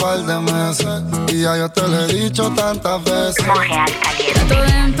peleando un par de meses y ya yo te lo he dicho tantas veces. Trato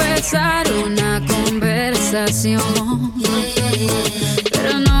de empezar una conversación,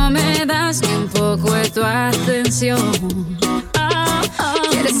 pero no me das ni un poco de tu atención.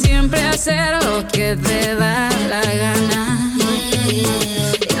 Quieres siempre hacer lo que te da la gana y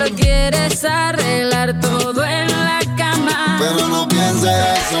lo quieres arreglar todo en la cama. Pero no pienses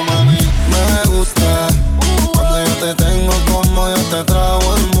eso, mami, me gusta cuando yo te tengo como yo te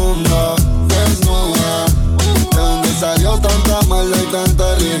trago el mundo. Desnuda, de donde salió tanta maldad y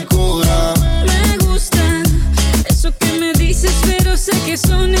tanta ricura. Me gusta eso que me dices, pero sé que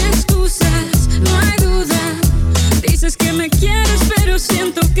son excusas, no hay duda. Dices que me quieres, pero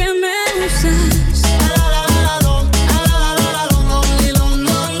siento que me usas.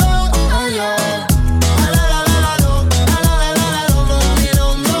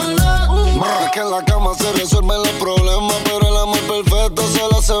 Que en la cama se resuelven los problemas, pero el amor perfecto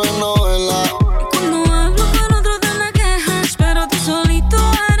solo se ve en novela. Cuando hablo con otro te me quejas, pero tú solito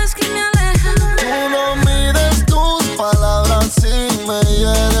eres quien me aleja. Tú no mides tus palabras si me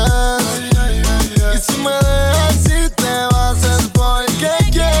hieres. Y si me dejas, si te vas es porque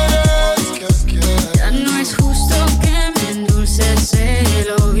quieres. Ya no es justo que me endulces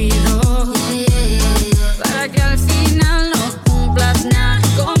el oído, para que al final no cumplas nada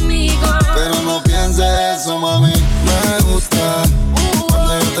conmigo. Pero no pienses eso, mami, me gusta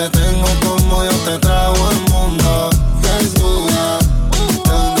cuando yo te tengo como yo te trago el mundo. Desnuda,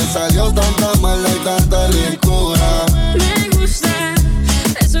 de donde salió tanta maldad y tanta ricura. Me gusta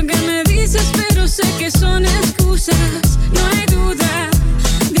eso que me dices, pero sé que son excusas, no hay duda.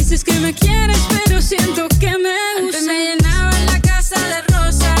 Dices que me quieres, pero siento que me usas. Antes me llenaba la casa de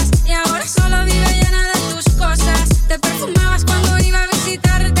rosas y ahora solo vive llena de tus cosas. Te perfumabas cuando iba a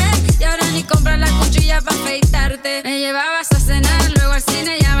visitarte y ahora ni compras la cuchilla para afeitarte. Me llevabas a cenar, luego al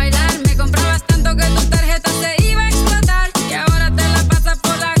cine y a bailar. Me comprabas tanto que tu tarjeta se iba a explotar y ahora te la pasas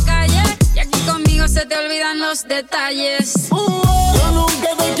por la calle y aquí conmigo se te olvidan los detalles. Yo nunca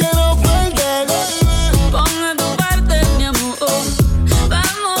te quiero perder. Pon de tu parte, mi amor.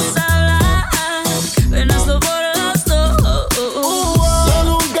 Vamos a hablar, ven hazlo por los dos. Yo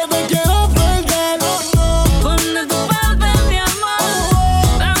nunca te quiero perder. Pon de tu parte, mi amor.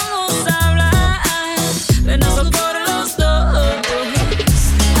 Vamos a hablar, ven hazlo por los dos.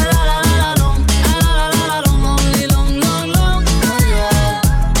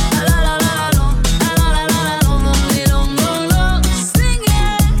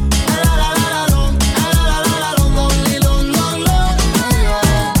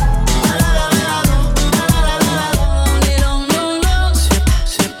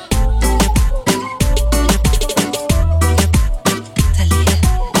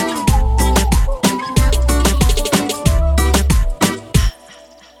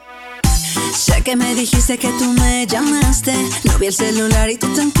 que me dijiste que tú me llamaste. No vi el celular y tú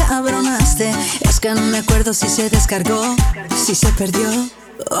te encabronaste. Es que no me acuerdo si se descargó, si se perdió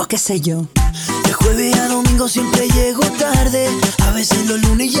o qué sé yo. De jueves a domingo siempre llego tarde. A veces los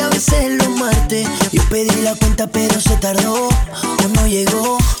lunes y a veces los martes. Yo pedí la cuenta pero se tardó, o no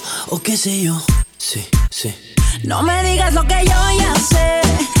llegó, o qué sé yo. Sí, sí. No me digas lo que yo ya sé.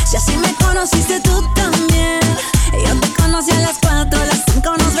 Si así me conociste tú también. Yo te conocí a las 4, a las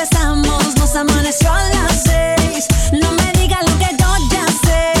 5 nos besamos, nos amaneció a las 6. No me digas lo que yo ya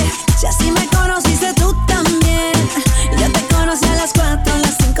sé. Si así me conociste tú también. Yo te conocí a las 4, a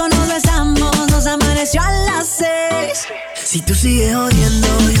las 5 nos besamos, nos amaneció a las 6. Si tú sigues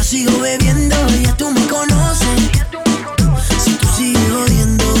odiando, yo sigo bebiendo, ya tú me conoces. Si tú sigues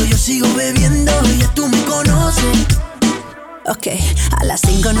odiando, yo sigo bebiendo, ya tú me conoces. Ok, a las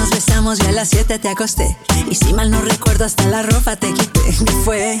 5 nos besamos y a las 7 te acosté. Y si mal no recuerdo hasta la ropa te quité. ¿Qué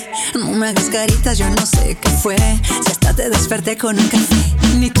fue? No me hagas caritas, yo no sé qué fue. Si hasta te desperté con un café.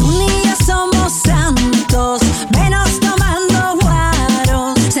 Ni tú ni yo somos santos, menos tomando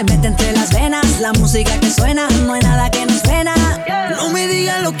guaros. Se mete entre las venas la música que suena. No hay nada que nos frena. No me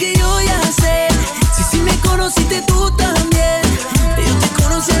digas lo que yo ya sé. Si me conociste tú también. Yo te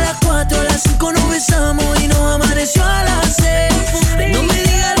conocí a las 4, a las 5 nos besamos y nos amaneció a las 6. No me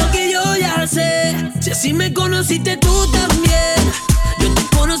digas lo que yo ya sé. Si así me conociste tú también. Yo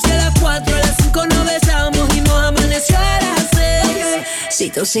te conocí a las 4, a las 5 nos besamos y nos amaneció a las 6. Si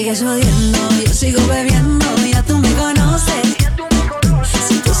tú sigues odiando, yo sigo bebiendo, ya tú me conoces.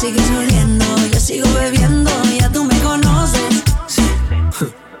 Si tú sigues odiando, yo sigo bebiendo, ya tú me conoces.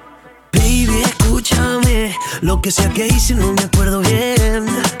 Baby, escúchame, lo que sea que hice no me acuerdo bien.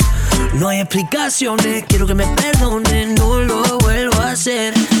 No hay explicaciones, quiero que me perdones, no lo vuelvo a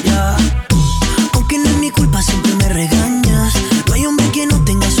hacer, ya. Aunque no es mi culpa, siempre me regañas. No hay hombre que no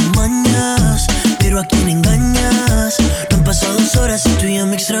tenga sus mañas, pero a quién engañas. No han pasado 2 horas y tú ya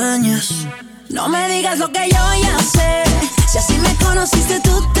me extrañas. No me digas lo que yo ya sé. Si así me conociste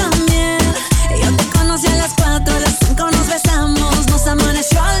tú también. Yo te conocí a las 4, a las 5 nos besamos, nos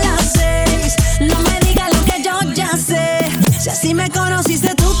amaneció a las 6. No me digas lo que yo ya sé. Si así me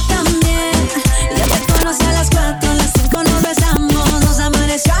conociste tú también. Yo te conocí a las 4, a las 5 nos besamos, nos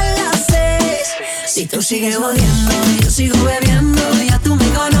amaneció a las 6. Si tú sigues odiando, yo sigo bebiendo, ya tú me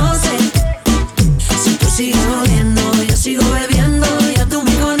conoces. Si tú sigues odiando, yo sigo bebiendo, ya tú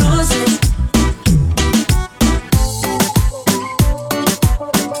me conoces.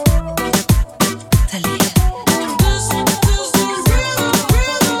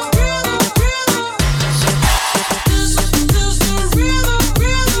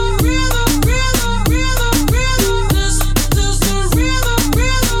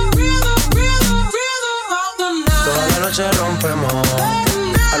 Rompemos,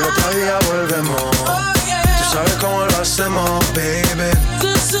 al otro día volvemos. Tú sabes cómo lo hacemos, baby.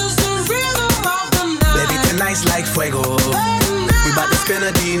 Baby, tonight's like fuego. We bout to spend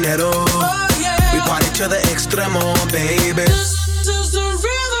the dinero. We party to the extremo, baby.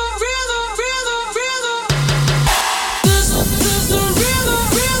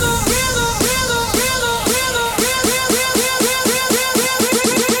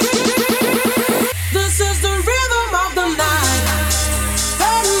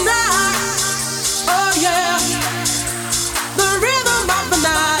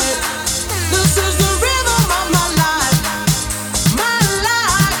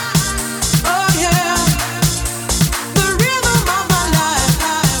 The rhythm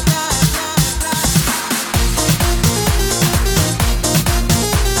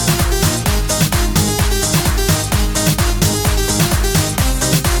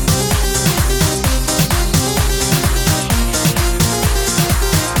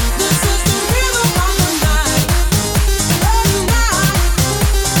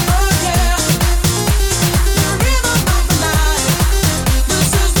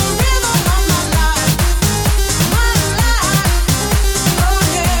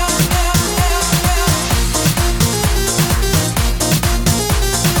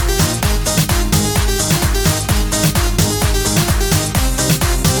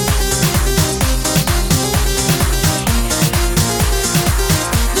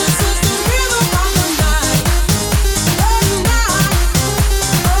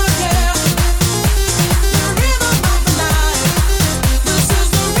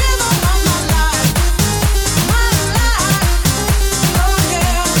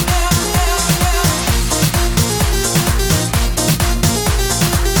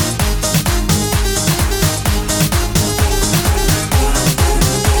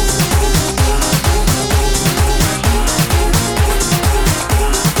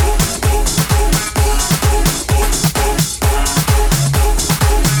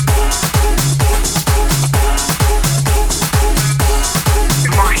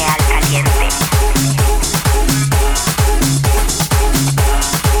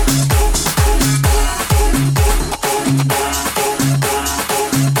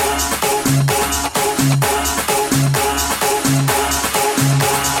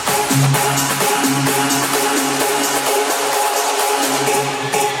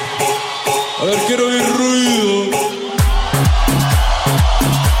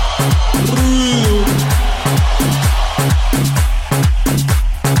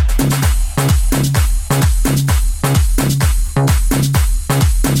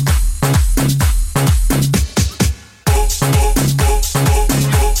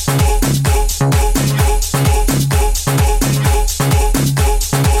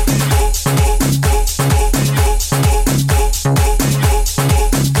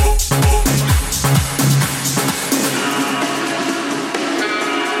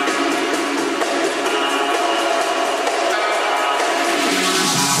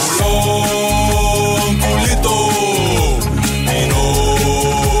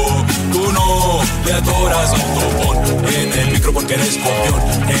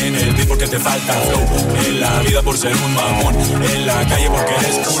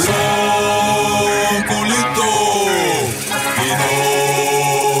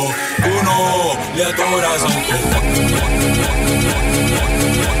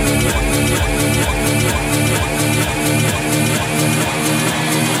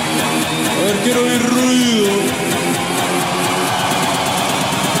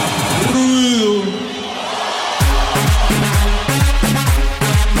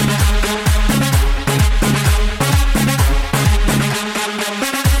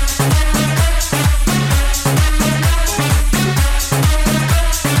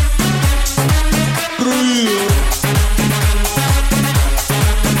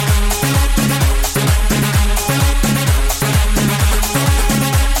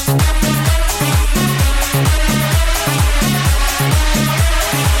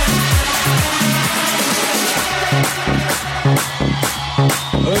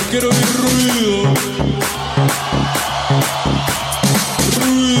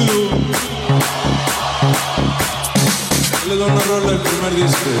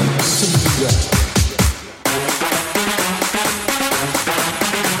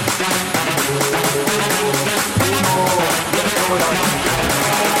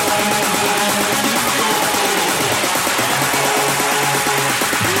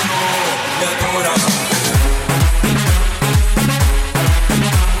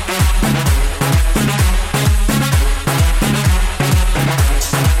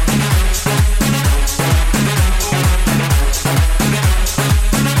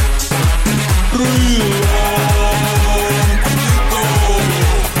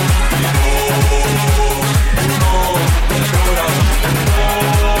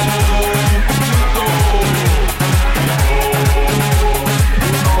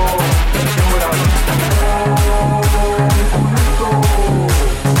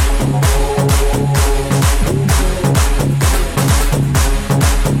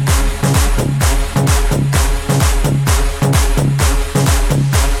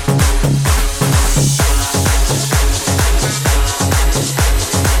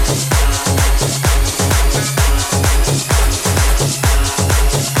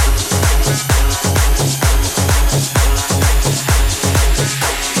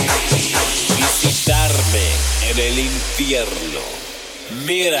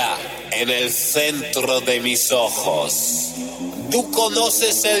Mira en el centro de mis ojos. ¿Tú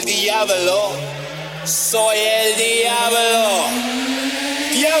conoces el diablo? Soy el diablo.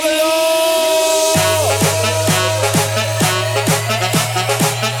 ¡Diablo!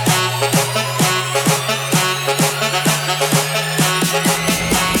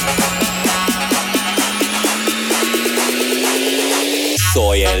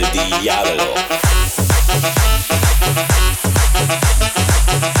 Soy el diablo.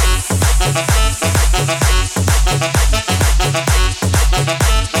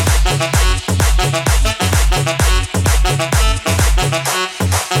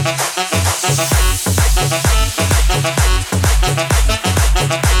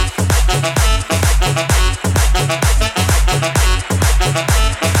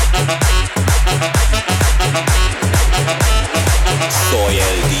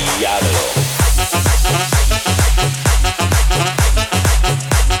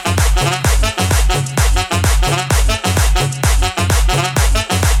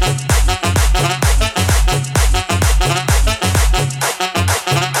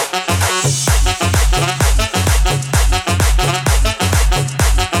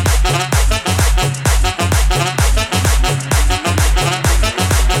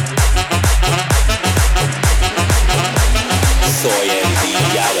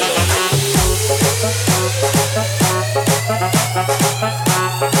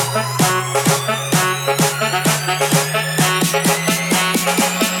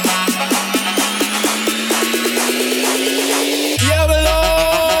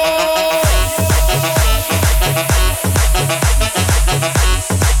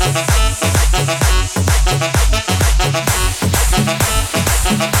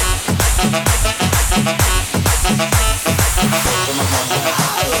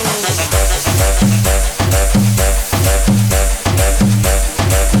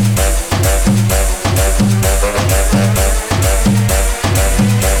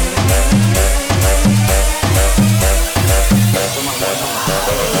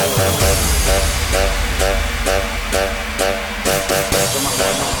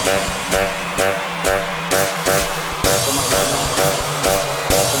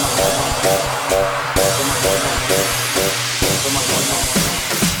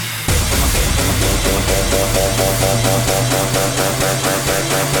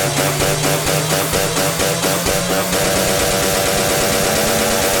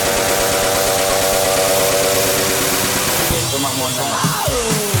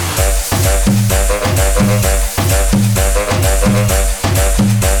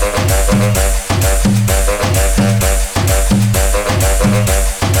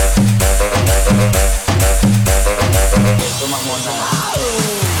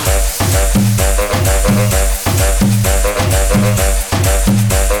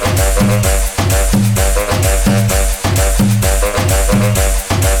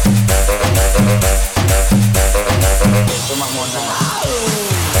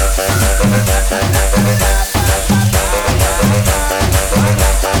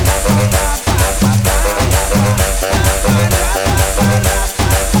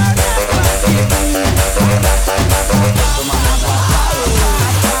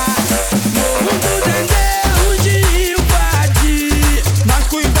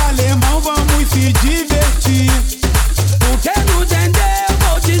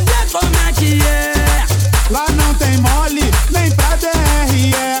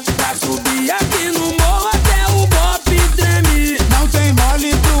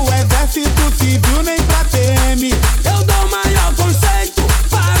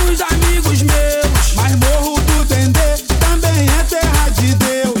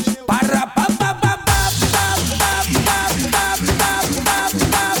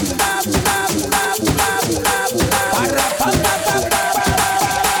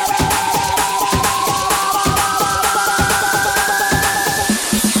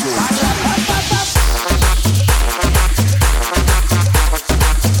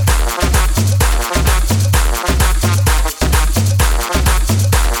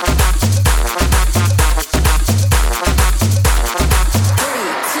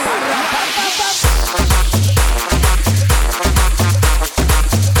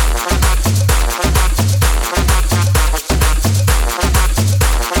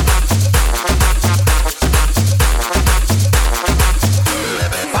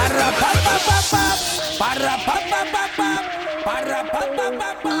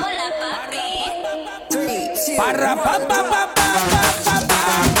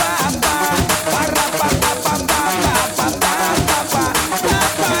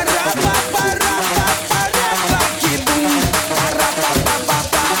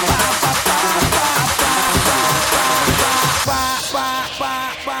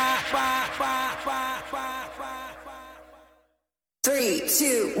 Three,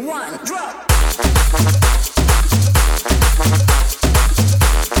 two, one, drop.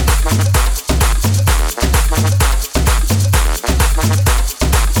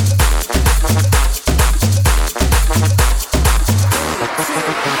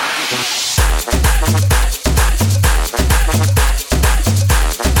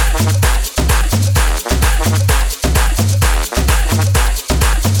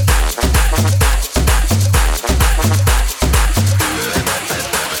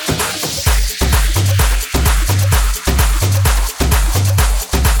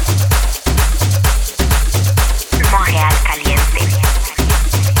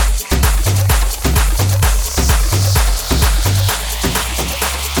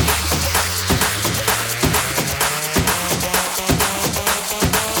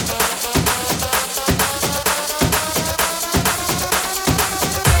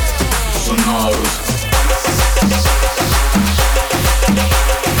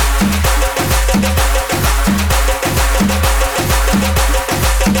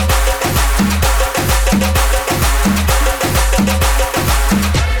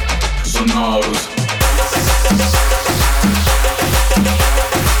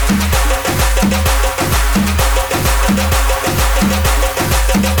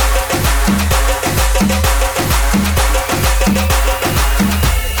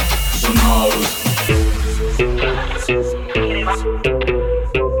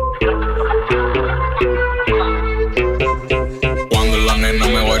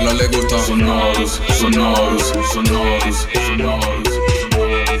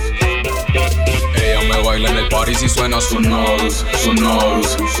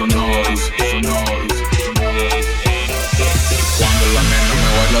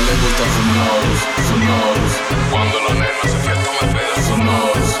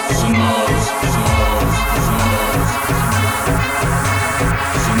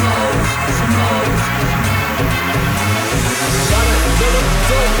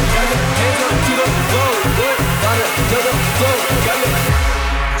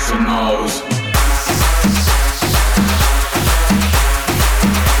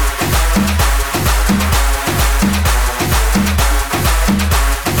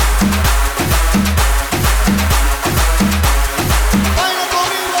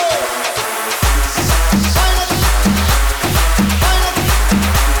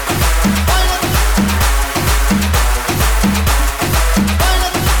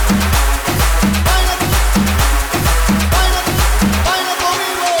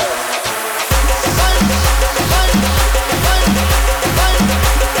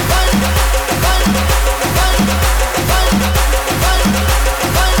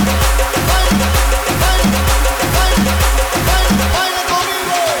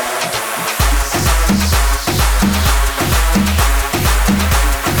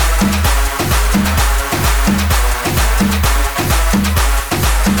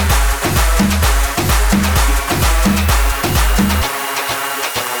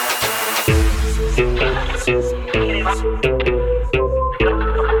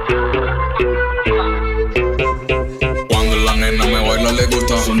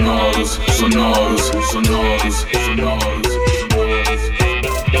 sonoros, sonoros, sonoros, sonoros.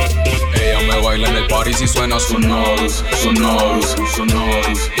 Ella me baila en el party si suena sonoros, sonoros,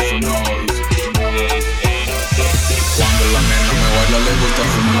 sonoros, sonoros. Cuando la nena me baila le gusta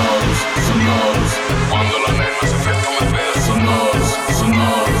sonoros, sonoros. Cuando la nena se fiesta me pide sonoros,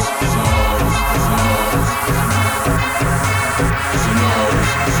 sonoros, sonoros, sonoros.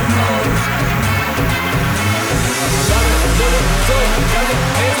 Sonoros,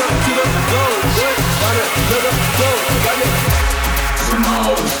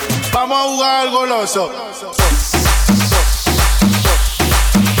 sonoros. Vamos a jugar al goloso.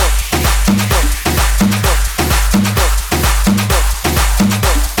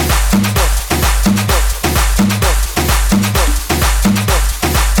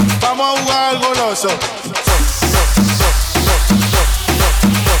 Vamos a jugar al goloso.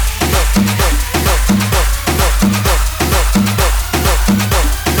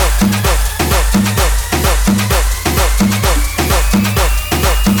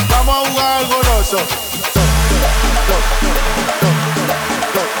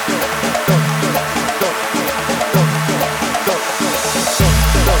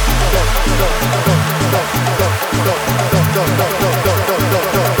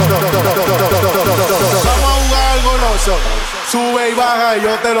 Sube y baja y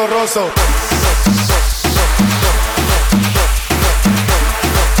yo te lo rozo.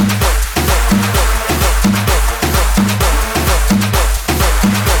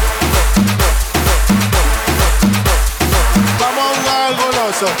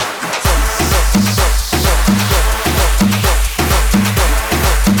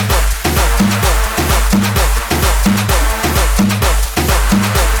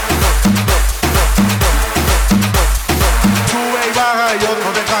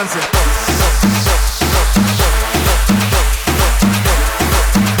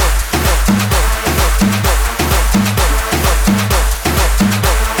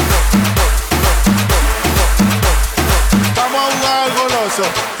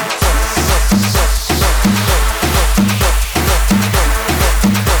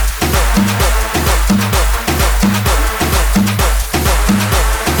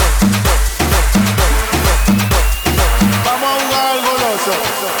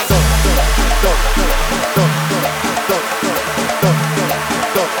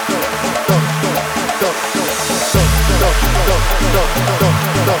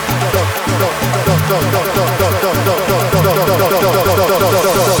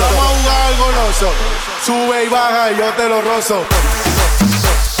 Vamos a jugar al goloso. Sube y baja y yo te lo rozo.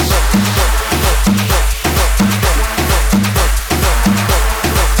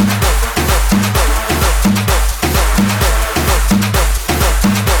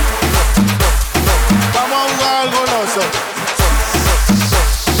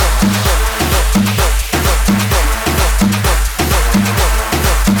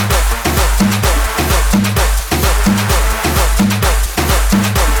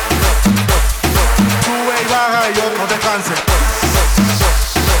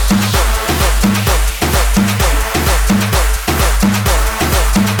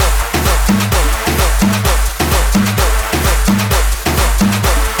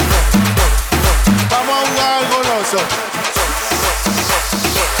 Vamos a jugar al goloso.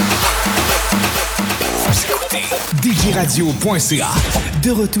 DJradio.ca.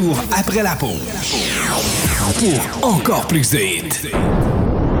 De retour après la pause pour encore plus de hits.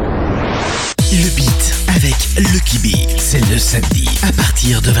 Le beat avec Lucky B, c'est le samedi à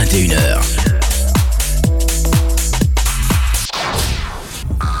partir de 21h.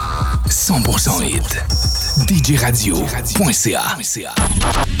 100% hit. DJradio.ca.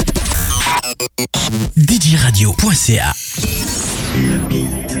 DJradio.ca.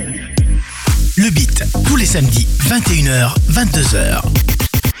 Le beat, tous les samedis, 21h, 22h.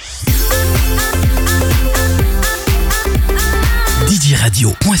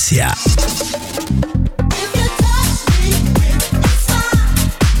 DJradio.ca.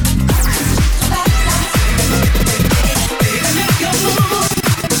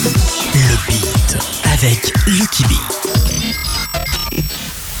 Le beat avec Lucky B.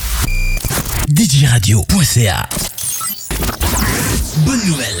 DJradio.ca. Bonne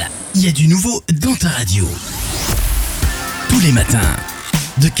nouvelle, il y a du nouveau dans ta radio. Tous les matins,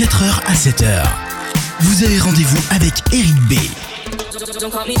 de 4h à 7h, vous avez rendez-vous avec Eric B.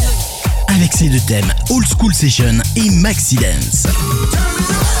 Avec ses deux thèmes Old School Session et Maxi Dance.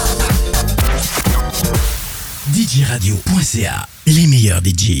 DJradio.ca, les meilleurs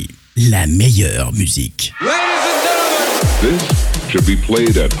DJ, la meilleure musique. This should be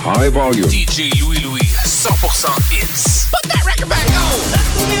played at high volume. DJ Louis, 100% hits. Put that record back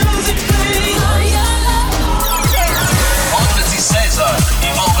on.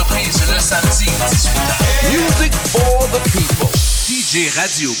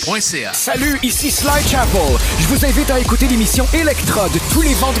 DJRadio.ca. Salut, ici Sly Chapel. Je vous invite à écouter l'émission Electrode tous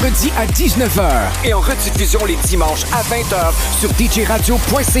les vendredis à 19h et en rediffusion les dimanches à 20h sur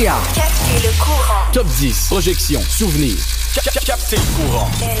DJRadio.ca. Captez le courant. Top 10, projection, souvenir. Captez le courant.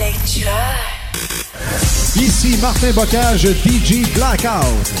 Electra. Ici Martin Bocage, DJ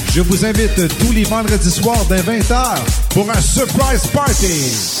Blackout. Je vous invite tous les vendredis soirs dès 20h pour un surprise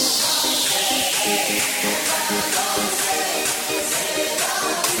party.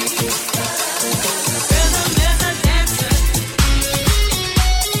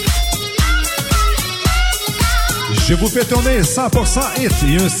 Je vous fais tourner 100% hit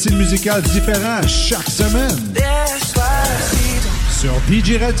et un style musical différent chaque semaine sur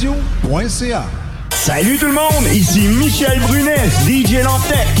DJRadio.ca. Salut tout le monde, ici Michel Brunet, DJ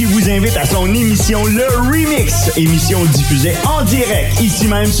Lamptec, qui vous invite à son émission Le Remix, émission diffusée en direct, ici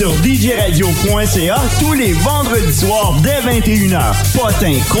même sur DJRadio.ca, tous les vendredis soirs dès 21h.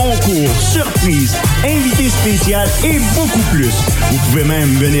 Potins, concours, surprises, invités spéciaux et beaucoup plus. Vous pouvez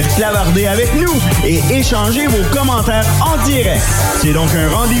même venir clavarder avec nous et échanger vos commentaires en direct. C'est donc un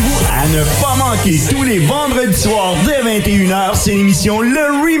rendez-vous à ne pas manquer tous les vendredis soirs dès 21h, c'est l'émission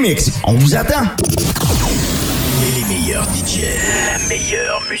Le Remix. On vous attend! Les meilleurs DJ, la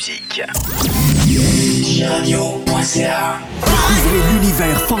meilleure musique. DJRadio.ca. Découvrez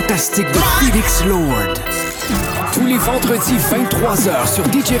l'univers fantastique de Felix Lord. Tous les vendredis 23h sur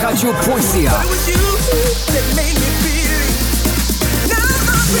DJRadio.ca.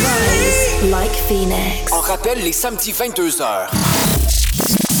 Like Phoenix. On rappelle les samedis 22h.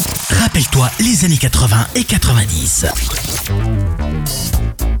 Rappelle-toi les années 80 et 90.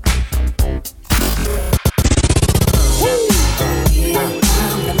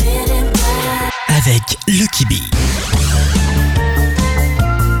 Avec Lucky B.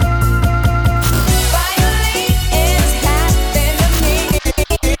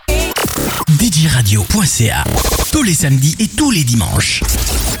 DJRadio.ca. Tous les samedis et tous les dimanches.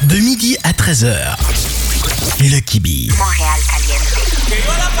 De midi à 13h. Lucky B.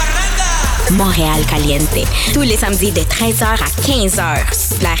 Montréal Caliente. Tous les samedis de 13h à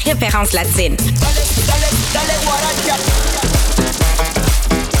 15h. La référence latine.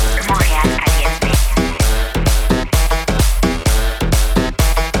 Montréal Caliente. Montréal Caliente.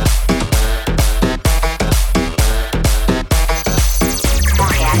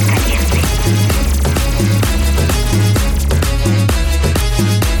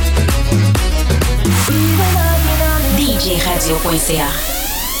 DJRadio.ca.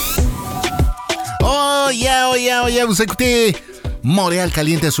 Oh yeah, vous écoutez Montréal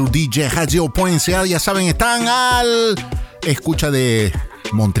Caliente sur DJRadio.ca. Ya saben, están al escucha de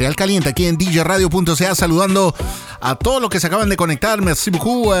Montréal Caliente aquí en DJRadio.ca, saludando a todos los que se acaban de conectar. Merci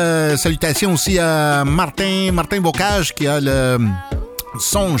beaucoup. Salutations aussi à Martin Bocage qui a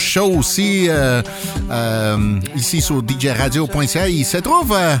son show aussi ici sur DJRadio.ca. Il se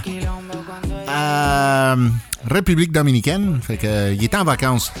trouve à République Dominicaine. Fait que il est en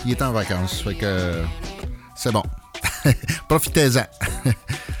vacances. Fait que c'est bon. Profitez-en.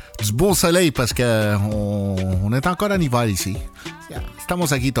 Du beau soleil parce que on est encore en hiver ici.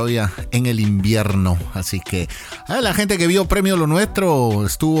 Estamos aquí todavía en el invierno. Así que la gente que vio Premio Lo Nuestro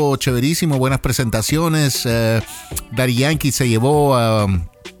estuvo chéverísimo. Buenas presentaciones. Daddy Yankee se llevó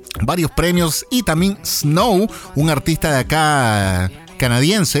varios premios. Y también Snow, un artista de acá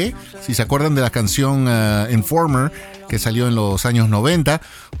canadiense. Si se acuerdan de la canción Informer, que salió en los años 90,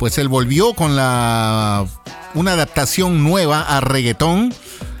 pues él volvió con una adaptación nueva a reggaetón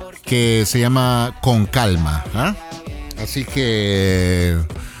que se llama Con Calma. Así que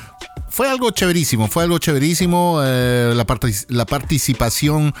fue algo chéverísimo. La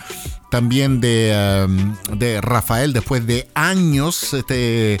participación también de Rafael, después de años,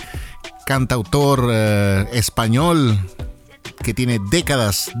 este cantautor español que tiene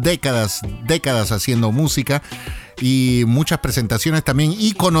décadas haciendo música y muchas presentaciones. También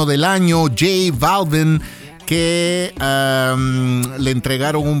ícono del año, J Balvin, que le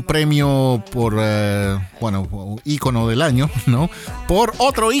entregaron un premio por, ícono del año, ¿no? Por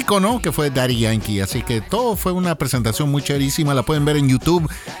otro ícono que fue Daddy Yankee. Así que todo fue una presentación muy chéverísima. La pueden ver en YouTube.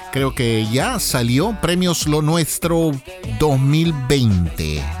 Creo que ya salió Premios Lo Nuestro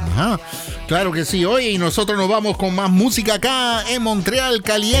 2020. Ajá. Claro que sí. Oye, y nosotros nos vamos con más música acá en Montréal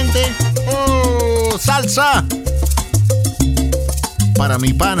Caliente. ¡Oh! ¡Salsa! Para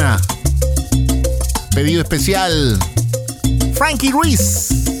mi pana. Pedido especial, Frankie Ruiz,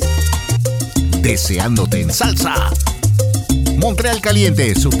 Deseándote en salsa. Montréal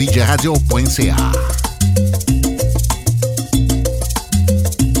Caliente, sur DJRadio.ca.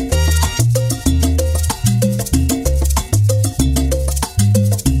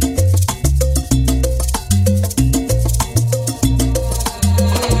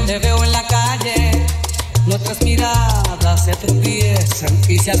 Te veo en la calle, nuestras miradas se tropiezan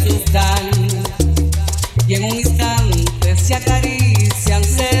y se asustan. Y en un instante se acarician,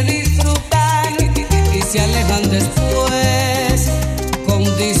 se disfrutan y se alejan después con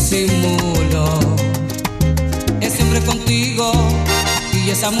disimulo. Ese hombre contigo y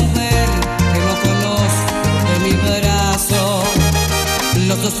esa mujer que no conozco de mi brazo.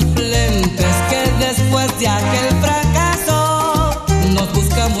 Los dos suplentes que después de aquel fracaso nos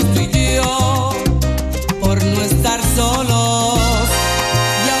buscamos tú y yo por no estar solos.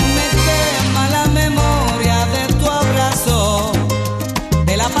 Y aún me quema la memoria de tu abrazo,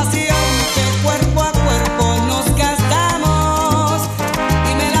 de la pasión que cuerpo a cuerpo nos gastamos.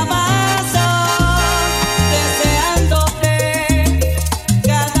 Y me la paso deseándote,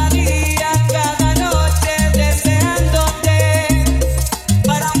 cada día, cada noche deseándote,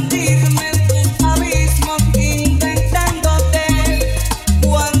 para hundirme en tus abismos inmensos.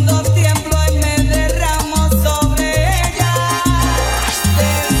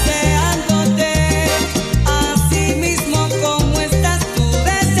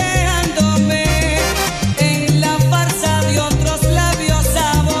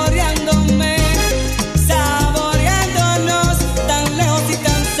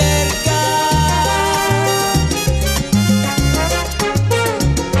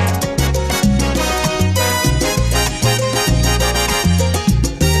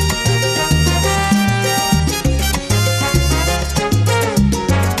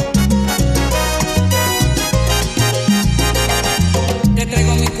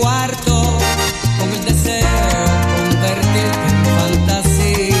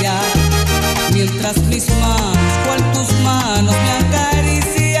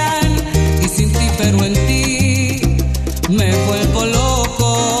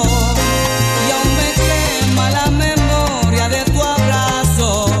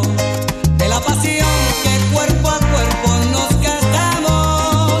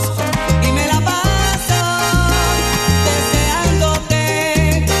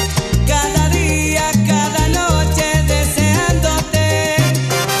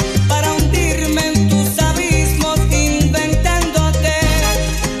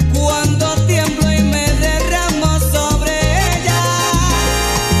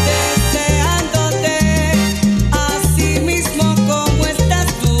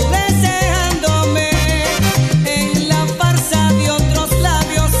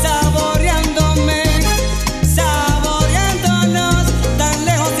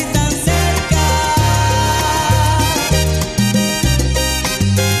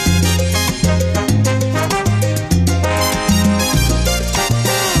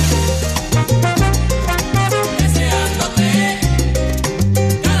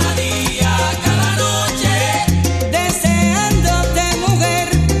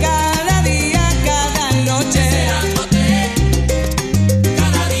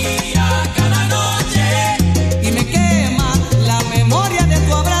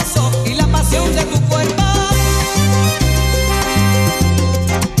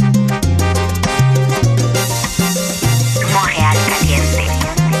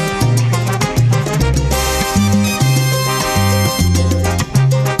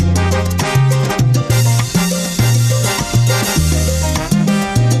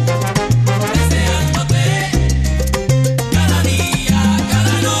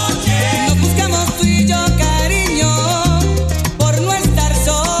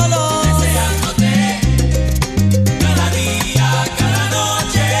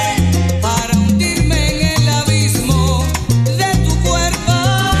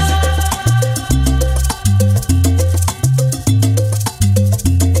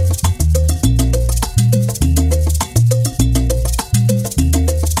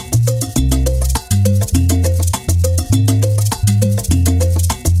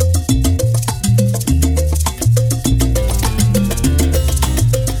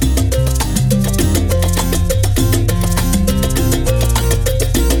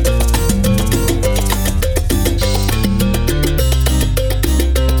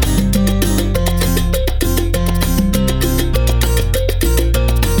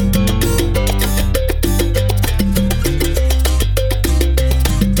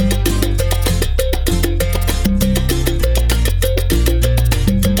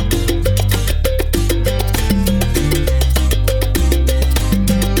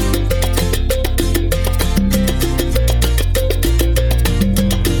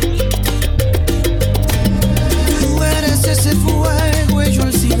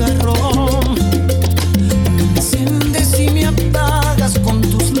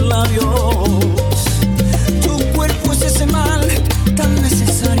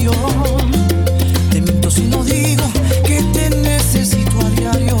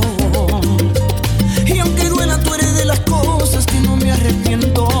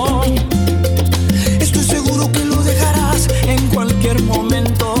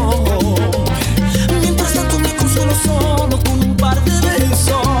 momento. Mientras tanto me consuelo solo con un par de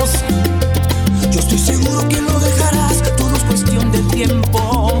besos. Yo estoy seguro que lo dejarás, todo es cuestión de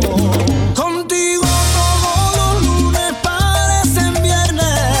tiempo. Contigo todos los lunes parecen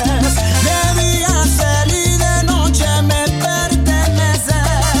viernes, de día ser y de noche me pertenece.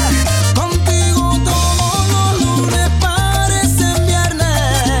 Contigo todos los lunes parecen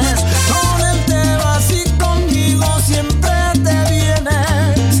viernes, con él te vas y conmigo siempre te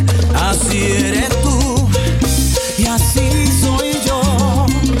vienes. Así eres tú y así soy yo.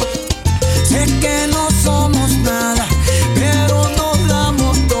 Sé que no somos nada, pero nos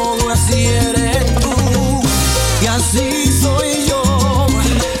damos todo. Así eres tú y así soy yo.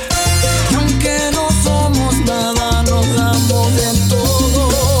 Y aunque no somos nada, nos damos de todo.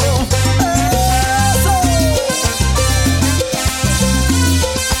 ¡Eso!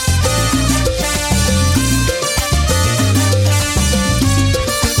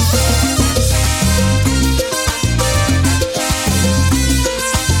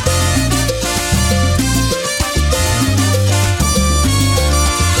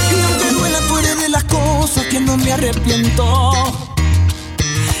 Y aunque duela, tú eres de las cosas que no me arrepiento.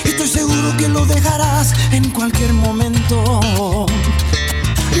 Estoy seguro que lo dejarás en cualquier momento.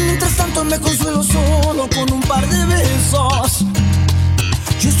 Mientras tanto me consuelo solo con un par de besos.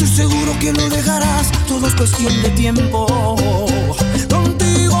 Yo estoy seguro que lo dejarás, todo es cuestión de tiempo.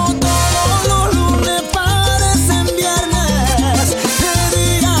 Contigo todos los lunes parecen viernes, de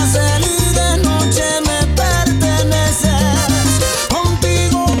día ser y de noche me perteneces.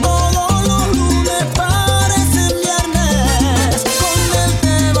 Contigo todos los lunes parecen viernes, con él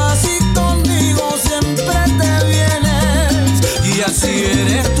te vas y conmigo siempre te vienes. Y así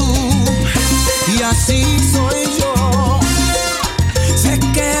eres tú y así soy yo. Sé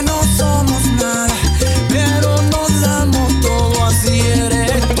que no somos nada, pero nos damos todo. Así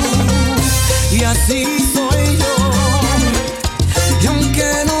eres tú y así soy yo. Y aunque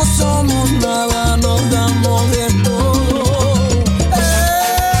no somos nada, nos damos de todo.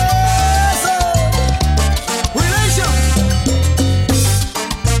 ¡Eso! Relation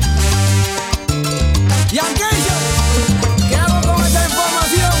y aquello. ¿Qué hago con esta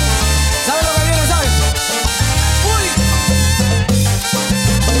información? ¿Sabes lo que viene? ¿Sabes? ¡Uy!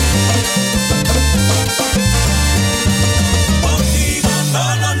 Contigo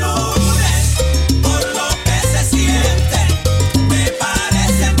todos los lunes, por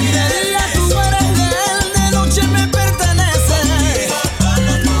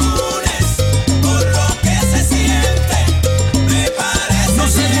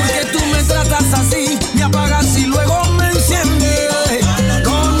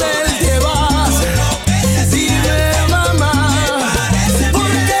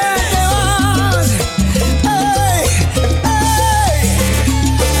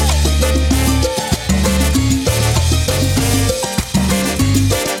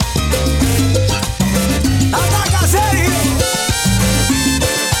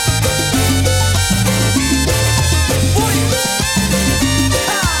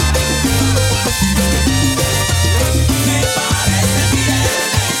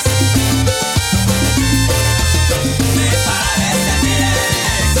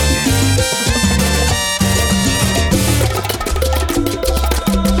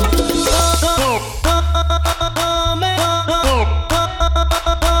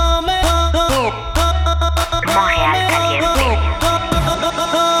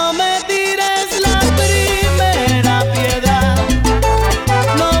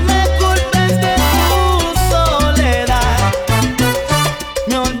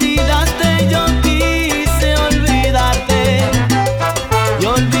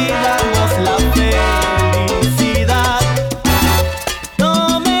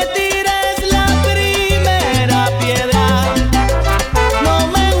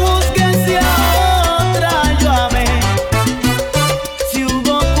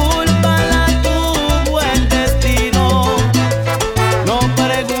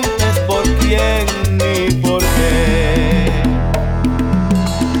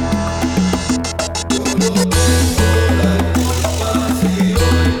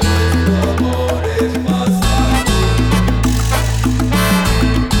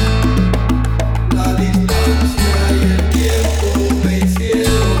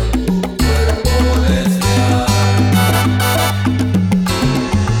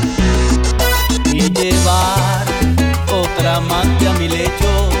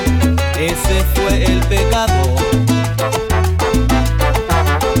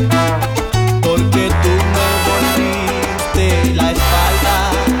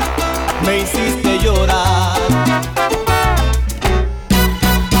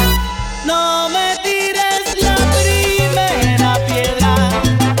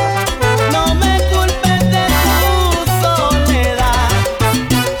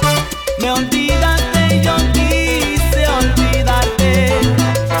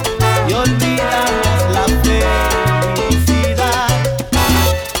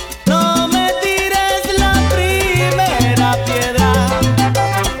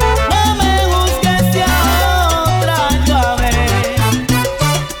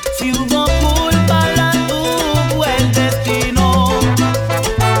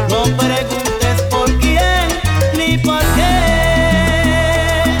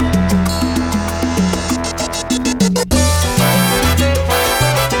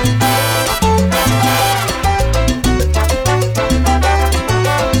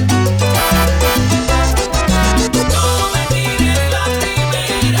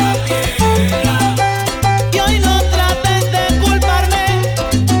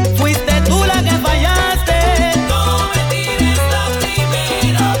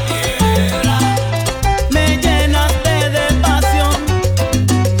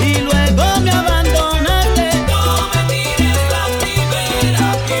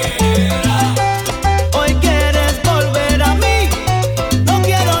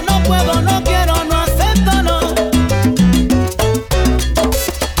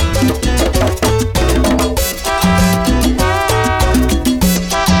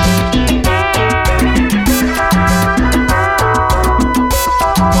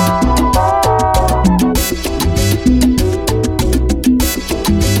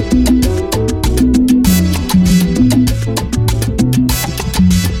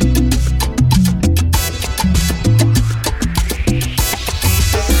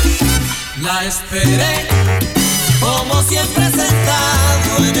la esperé, como siempre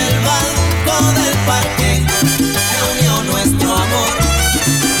sentado en el banco del parque, que unió nuestro amor.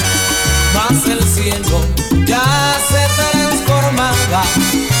 Mas el cielo ya se transformaba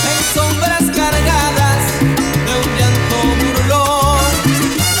en sombras cargadas de un llanto burlón.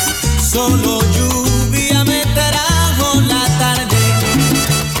 Solo lluvia me trajo la tarde,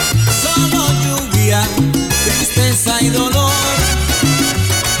 solo lluvia, tristeza y dolor.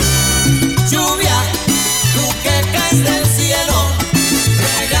 Lluvia, tú que caes del cielo,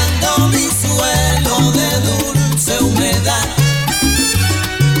 regando mi suelo de dulce humedad.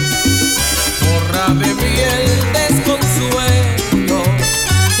 Borra de mí el desconsuelo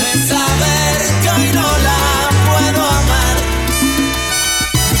de saber que hoy no la puedo amar.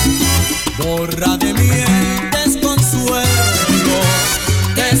 Borra de mí el desconsuelo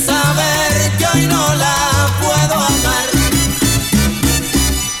de saber que hoy no la puedo amar.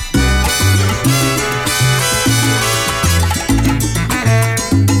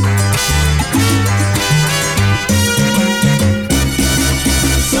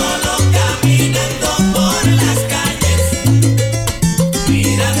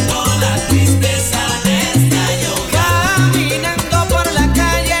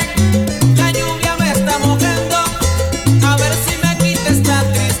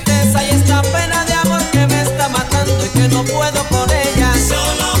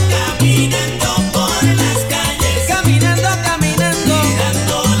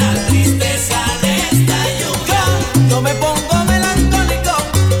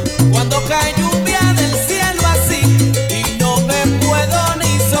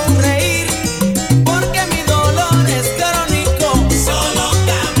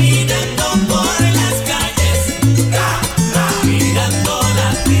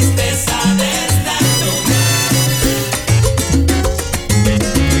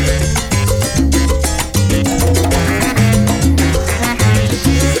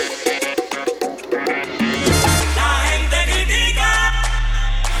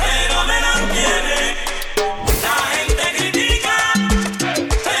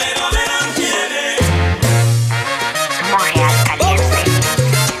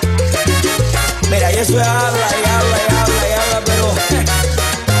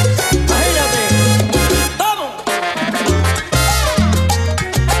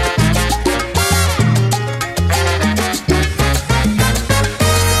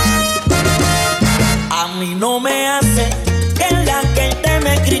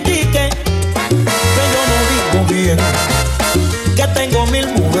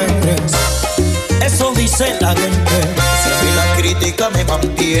 La gente, si a mí la crítica me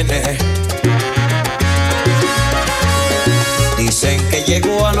mantiene. Dicen que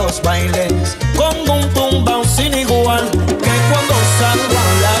llego a los bailes con un tumbao sin igual, que cuando salgo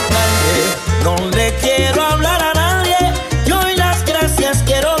a la calle no le quiero hablar a nadie. Y hoy las gracias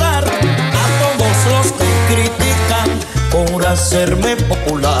quiero dar a todos los que critican por hacerme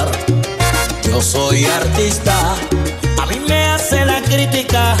popular. Yo soy artista, a mí me hace la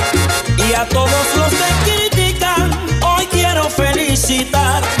crítica, y a todos los que critican hoy quiero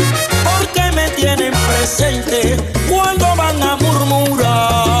felicitar, porque me tienen presente cuando van a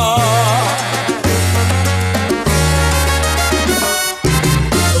murmurar.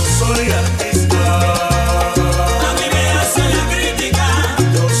 Yo soy artista, a mí me hace la crítica.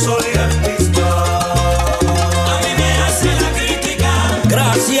 Yo soy artista, a mí me hace la crítica.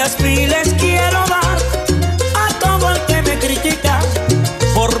 Gracias miles quiero dar a todo el que me critica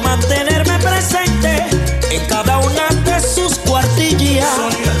por mantenerme presente en cada una de sus cuartillas.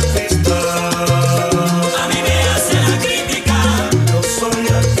 Soy artista, a mí me hace la crítica. Yo soy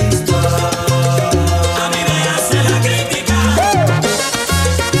artista, a mí me hace la crítica.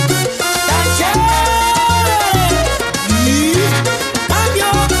 ¡Tan chévere! Y cambio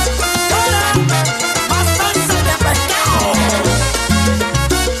para más salsa de pescado.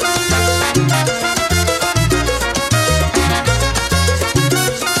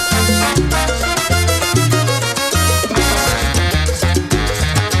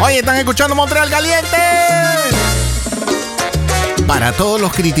 Oye, están escuchando Montreal Caliente. Para todos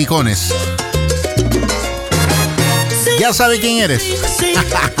los criticones. Ya sabe quién eres. Sí, la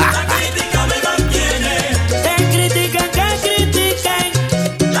crítica me mantiene. Te critican, que critiquen.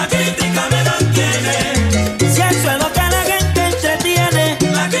 La crítica me mantiene. Si eso es lo que a la gente entretiene.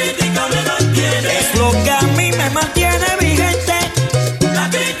 La crítica me mantiene. Es lo que a mí me mantiene vigente. La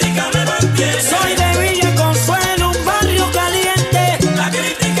crítica me mantiene. Soy de Villa Consuelo, un barrio caliente. La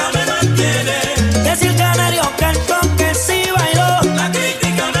crítica me mantiene. Que si el canario cantó, que si bailó. La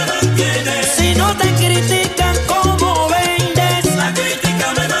crítica me mantiene. Si no te critican, ¿cómo vendes? La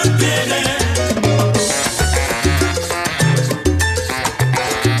crítica me mantiene.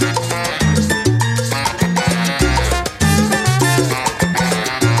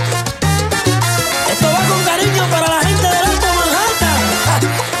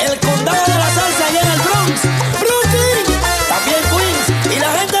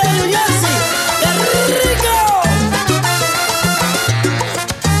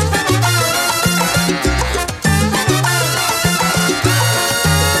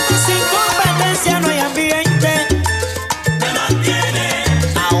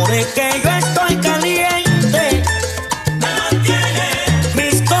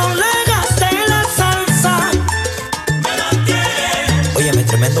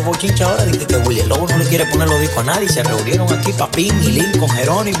 bochincha ahora de que Willy el Lobo no le quiere poner los discos a nadie. Se reunieron aquí Papín y Lin con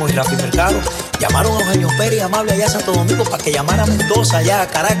Jerónimo y Rafi Mercado. Llamaron a Eugenio Pérez y Amable allá a Santo Domingo para que llamara a Mendoza allá a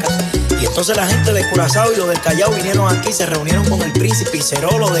Caracas. Y entonces la gente de Curazao y los del Callao vinieron aquí, se reunieron con el Príncipe y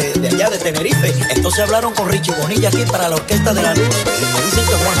Cerolo de allá de Tenerife. Entonces hablaron con Richie Bonilla aquí para la Orquesta de la Luz. Y me dicen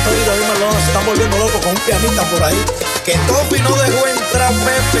que Juan Toro y David Malona se están volviendo locos con un pianista por ahí. Que Tofi no dejó entrar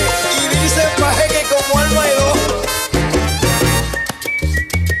Pepe. Y dice Paje que como él no hay dos.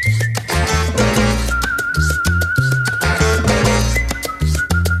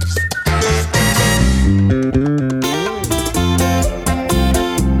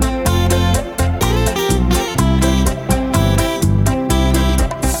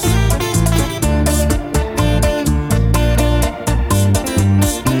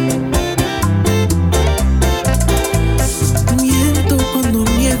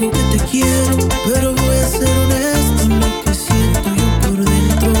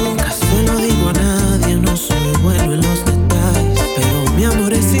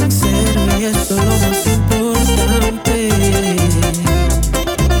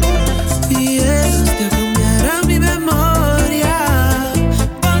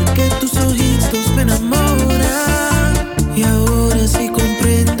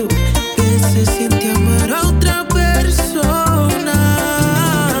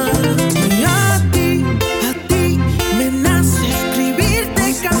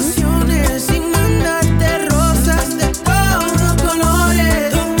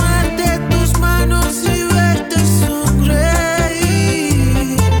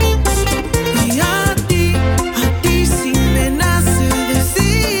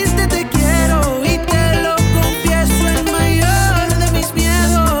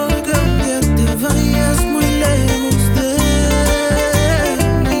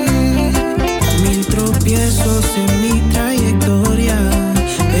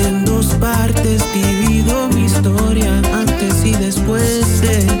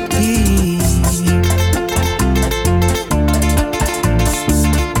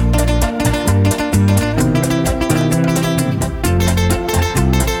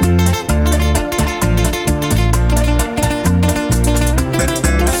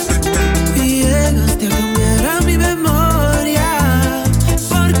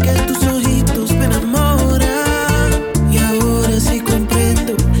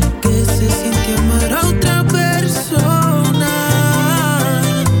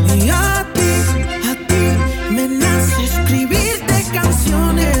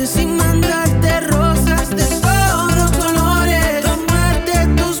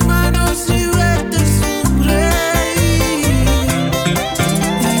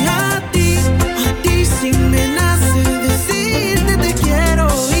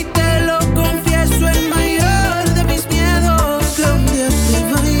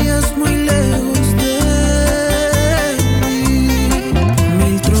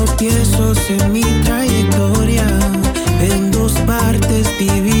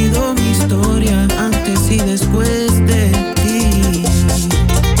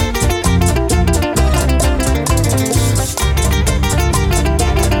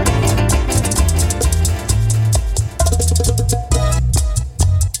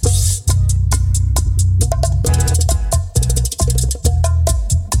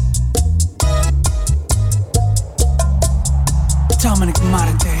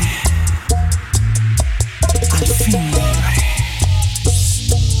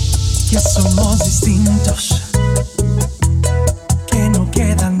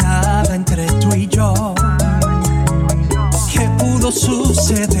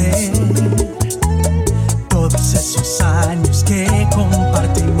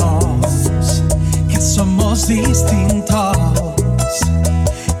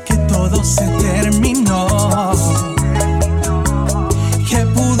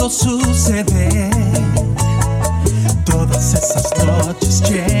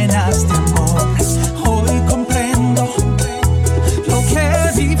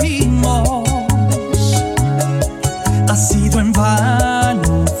 Ha sido en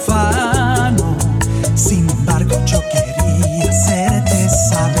vano.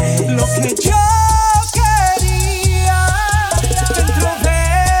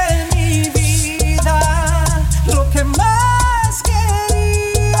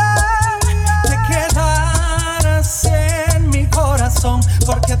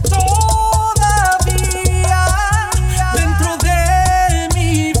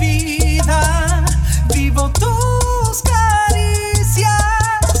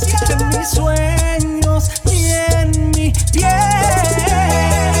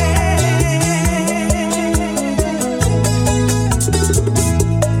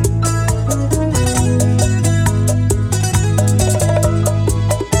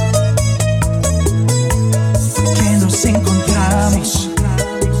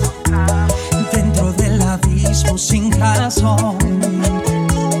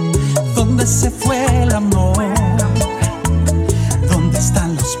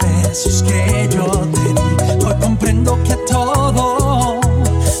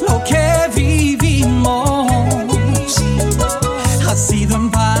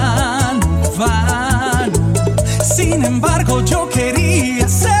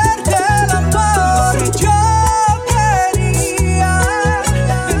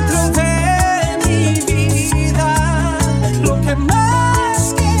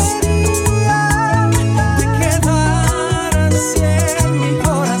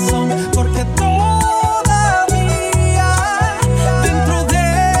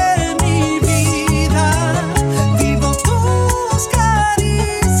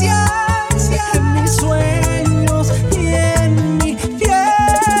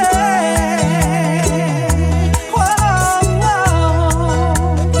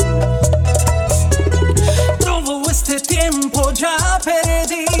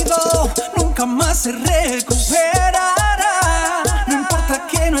 se recuperará. No importa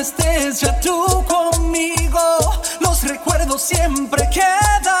que no estés ya tú conmigo, los recuerdos siempre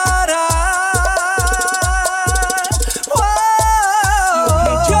quedarán.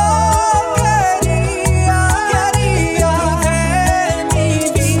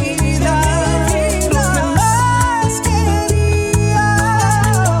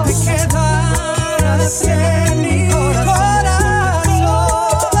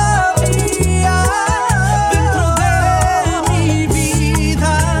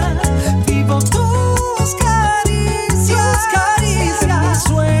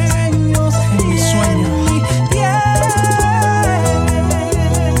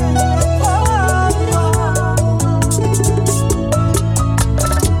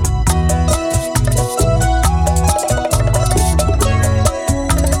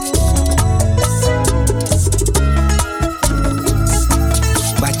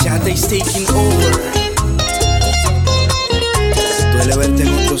 Taking over. Duele verte en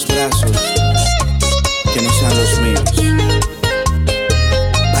otros brazos que no sean los míos.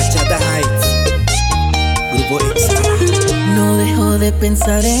 Bachata Heights, Grupo Extra. No dejo de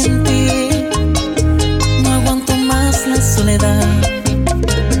pensar en ti, no aguanto más la soledad.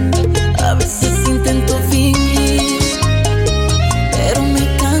 A veces intento fingir, pero me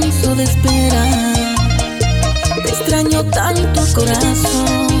canso de esperar. Te extraño tanto,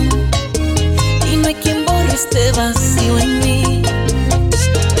 corazón, y no hay quien borre este vacío en mí.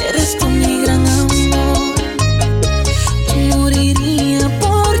 Eres tú mi gran amor, yo moriría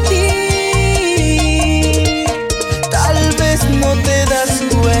por ti. Tal vez no te das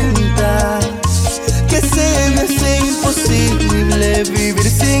cuenta que se me hace imposible vivir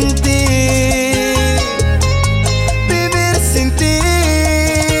sin ti. Vivir sin ti.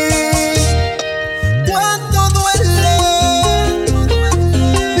 Cuánto duele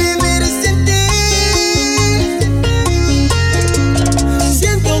vivir sin ti.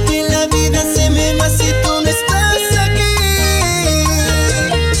 Siento que la vida se me va si tú no estás aquí.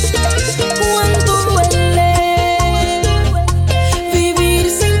 Cuánto duele vivir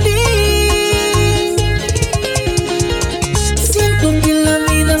sin ti. Siento que la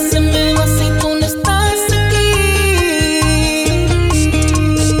vida se me va si tú no estás aquí.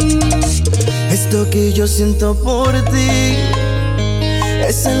 Esto que yo siento por ti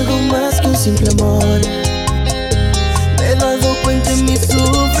es algo más que un simple amor. Me he dado cuenta en mi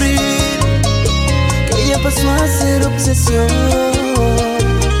sufrir que ya pasó a ser obsesión.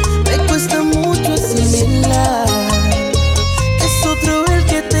 Me cuesta mucho asimilar que es otro el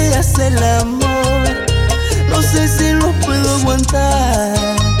que te hace el amor. No sé si lo puedo aguantar,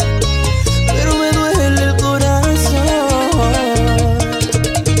 pero me duele el corazón.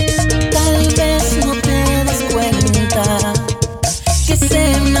 Tal vez no te des cuenta que se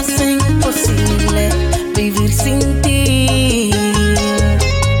me hace imposible vivir sin ti.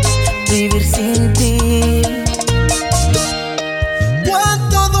 Vivir sin ti.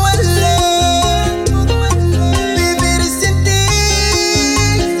 Cuánto duele vivir sin ti.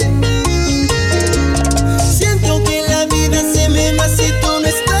 Siento que la vida se me va si tú no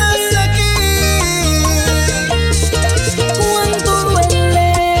estás aquí. Cuánto duele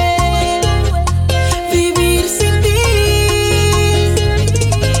vivir sin ti.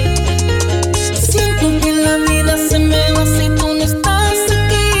 Siento que la vida se me va si tú no estás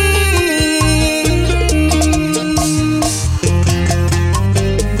aquí.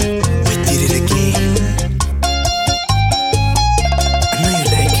 We did it again. I know you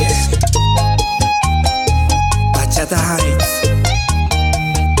like it. Bachata Heights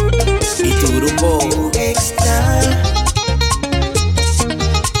y tu grupo Extra.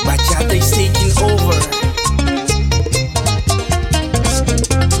 Bachata is taking over.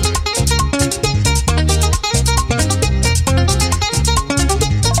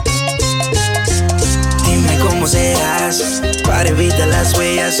 Dime cómo serás para evitar las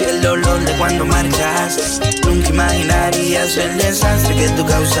huellas y el dolor de cuando marchas. Nunca imaginarías el desastre que tú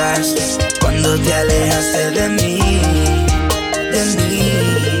causaste cuando te alejaste de mí, de mí.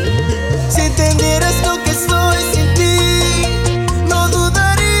 Si entendieras lo que soy sin ti, no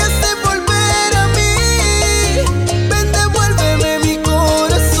dudarías de volver a mí. Ven, devuélveme mi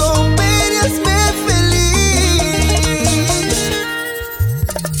corazón, ven y hazme feliz.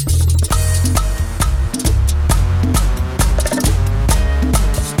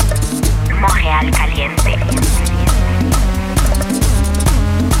 Montreal Caliente.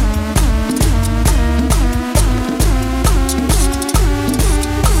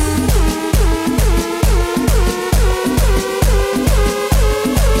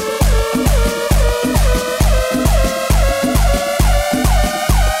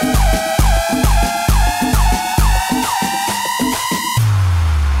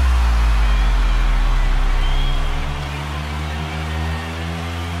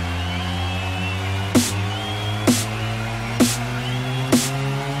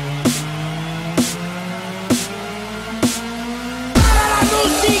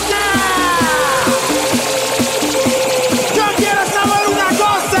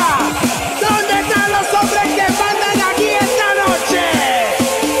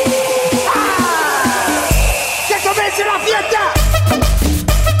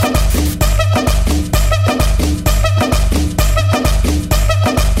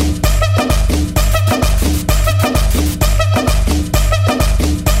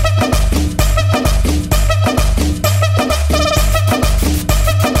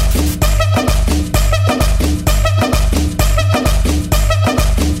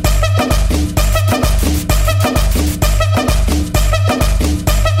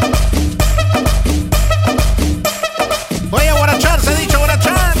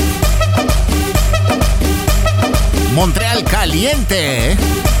 caliente.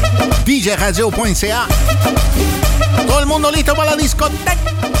 DJRadio.ca. Todo el mundo listo para la discoteca.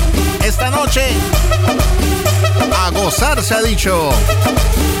 Esta noche, a gozar se ha dicho.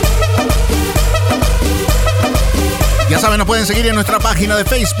 Ya saben, nos pueden seguir en nuestra página de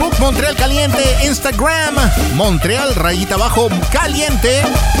Facebook, Montreal Caliente, Instagram, Montreal _Caliente,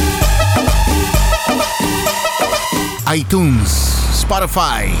 iTunes,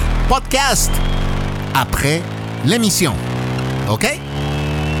 Spotify, podcast, après l'émission. ¿Ok?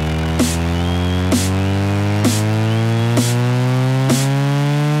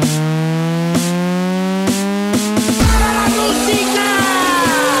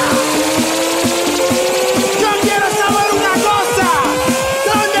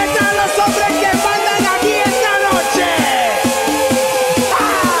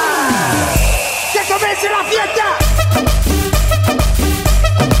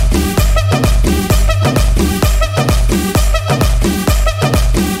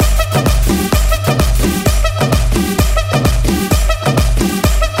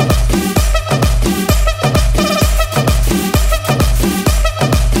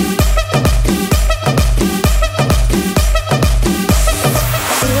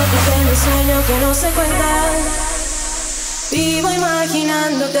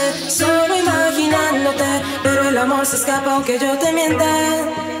 Se escapa aunque yo te mienta.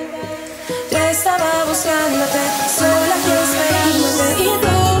 Yo estaba buscándote, sola aquí esperándote. Y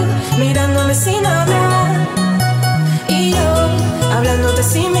tú mirándome sin hablar, y yo hablándote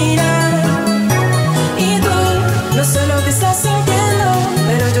sin mirar. Y tú no sé lo que estás sintiendo,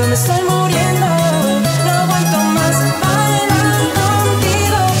 pero yo me estoy muriendo. No aguanto más bailar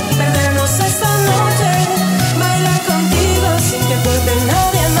contigo y perdernos esta noche. Bailar contigo sin que importe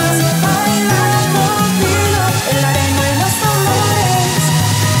nadie más. Bailar contigo en la arena y los tambores.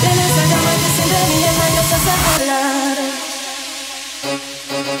 Tienes la llama que siempre mi alma y nos hace volar.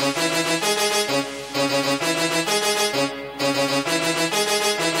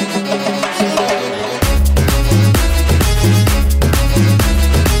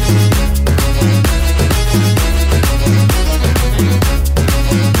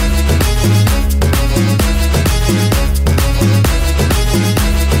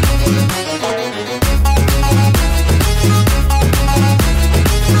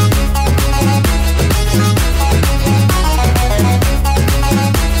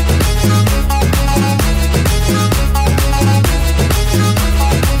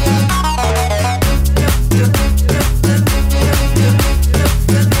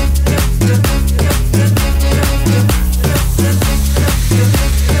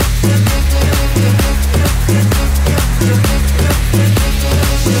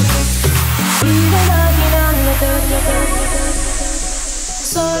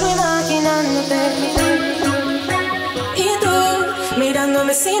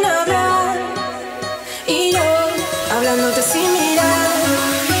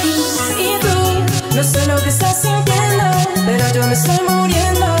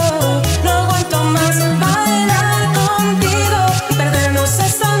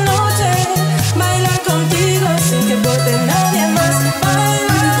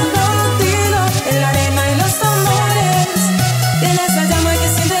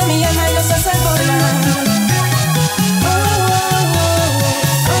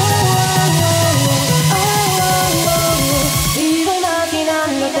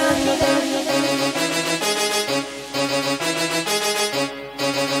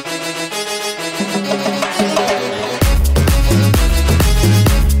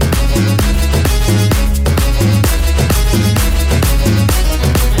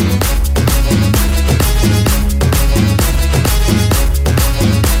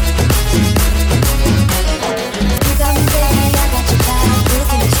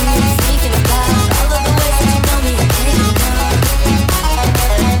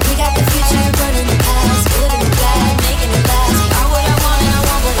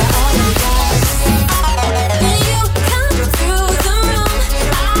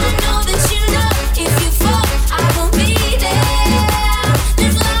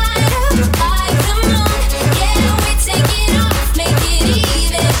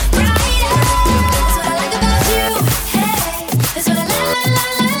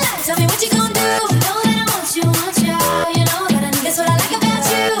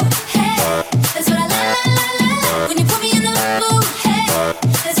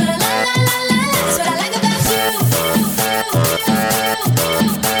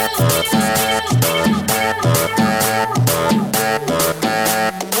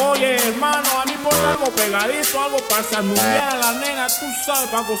 pegadito, algo para sanudear a la nena, tú sabes,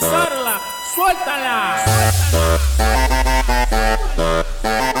 para gozarla. ¡Suéltala!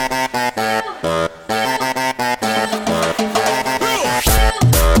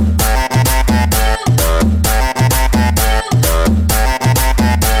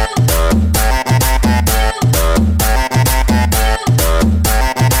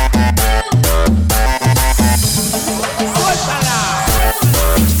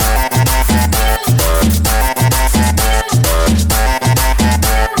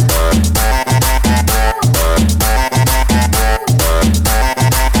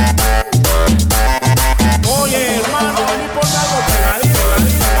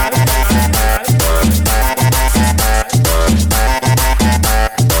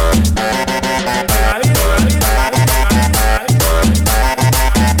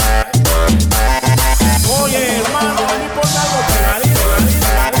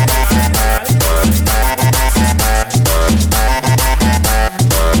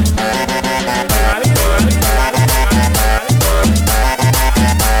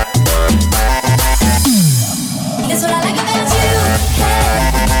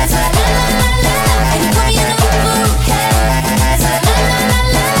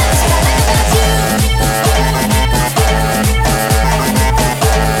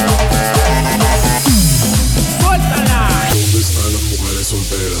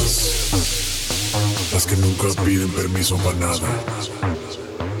 permiso para nada.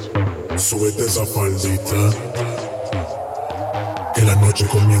 Súbete esa faldita, que la noche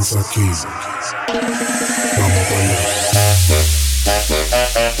comienza aquí. Vamos para allá.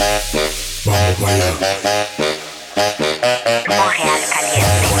 Vamos para allá. Montreal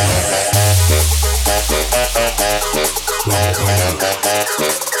Caliente. Vamos para allá.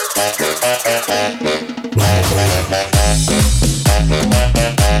 Vamos para allá.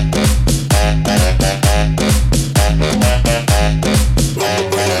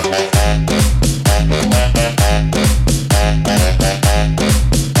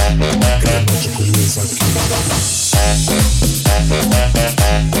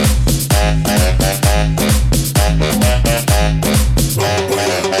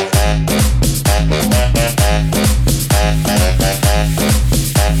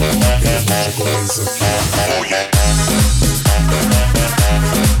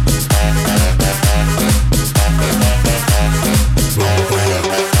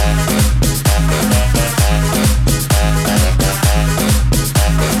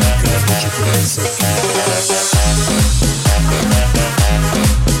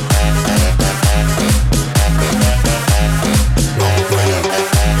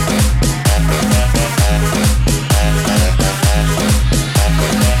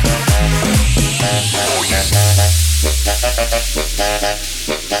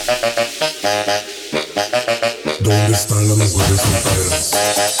 ¿Dónde están las mujeres solteras?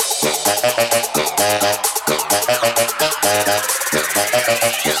 Vamos para allá.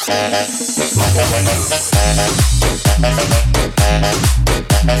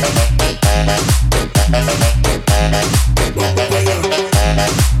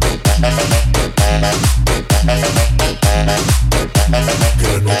 Que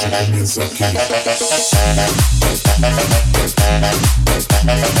la noche comienza aquí.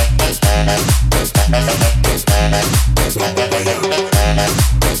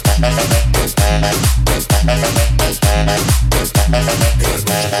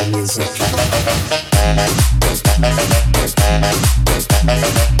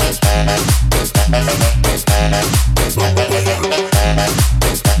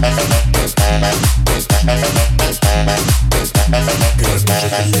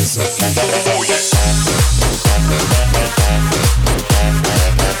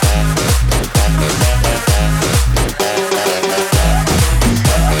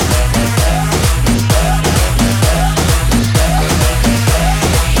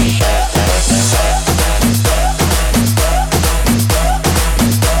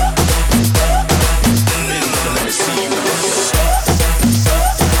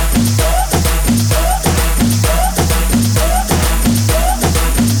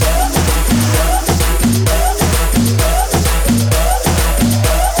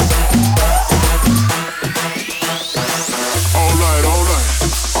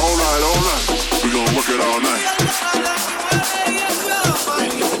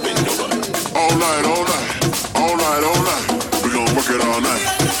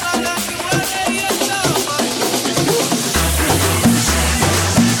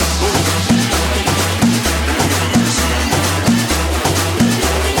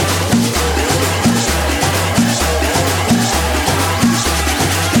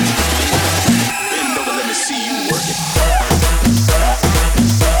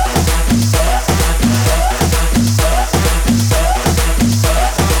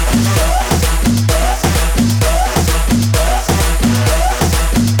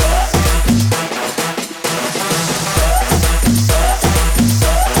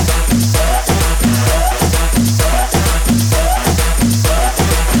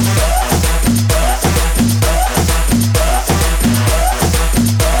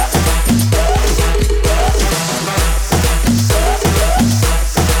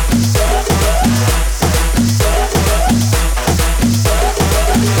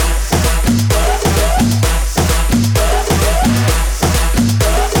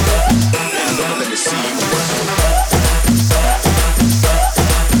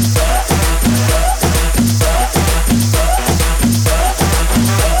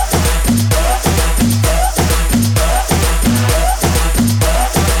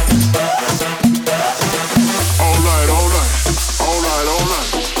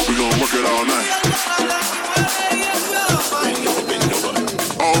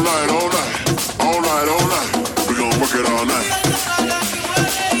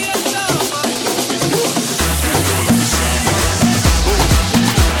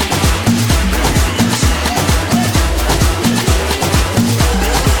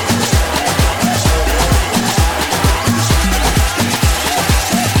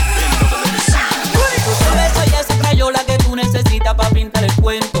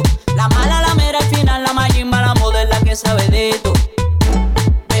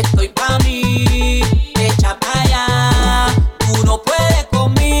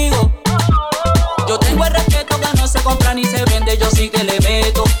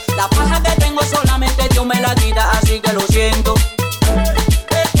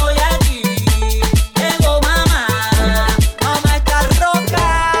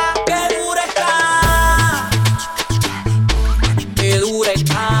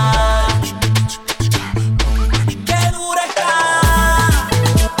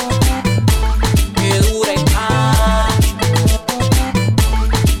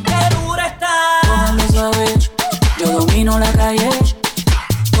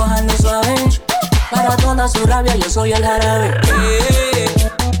 soy el jarabe.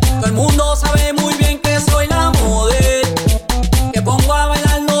 Todo el mundo sabe muy bien que soy la model, que pongo a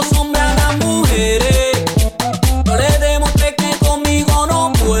bailar los hombres a las mujeres. No les demostré que conmigo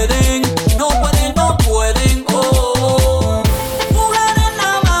no pueden, no pueden, no pueden. Oh, mujeres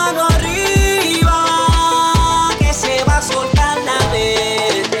la mano arriba, que se va a soltar la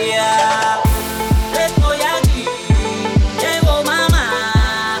bestia. Estoy aquí, llegó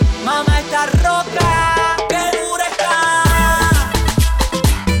mamá, mamá está roca, que dura está,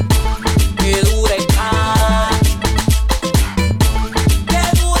 que dura está, que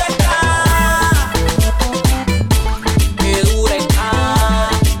dura está, que dura está,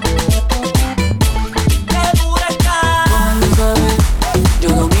 que dura está. Cójanlo suave, yo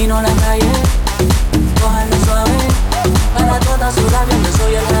domino la calle. Cójanlo suave, para todas sus labios yo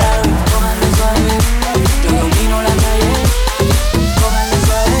soy el jarabe. Cójanlo suave, yo domino la calle. Cójanlo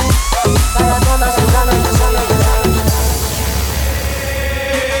suave, para todas sus labios yo soy el jarabe.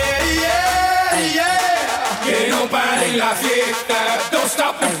 Que no pare la fiesta, don't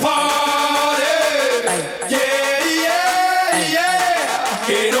stop the party.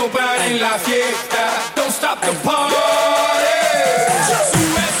 Que no pare la fiesta, don't stop the party.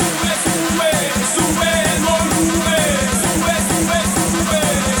 Sube, sube, sube, sube el volumen. Sube, sube, sube,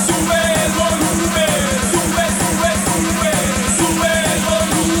 sube el volumen. Sube, sube, sube, sube el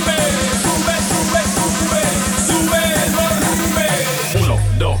volumen. Sube, sube, sube, sube el volumen. 1,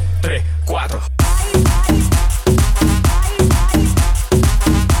 2, 3, 4.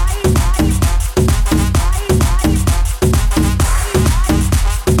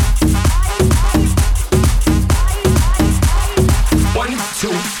 One, two,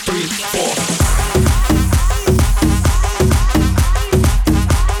 three, four.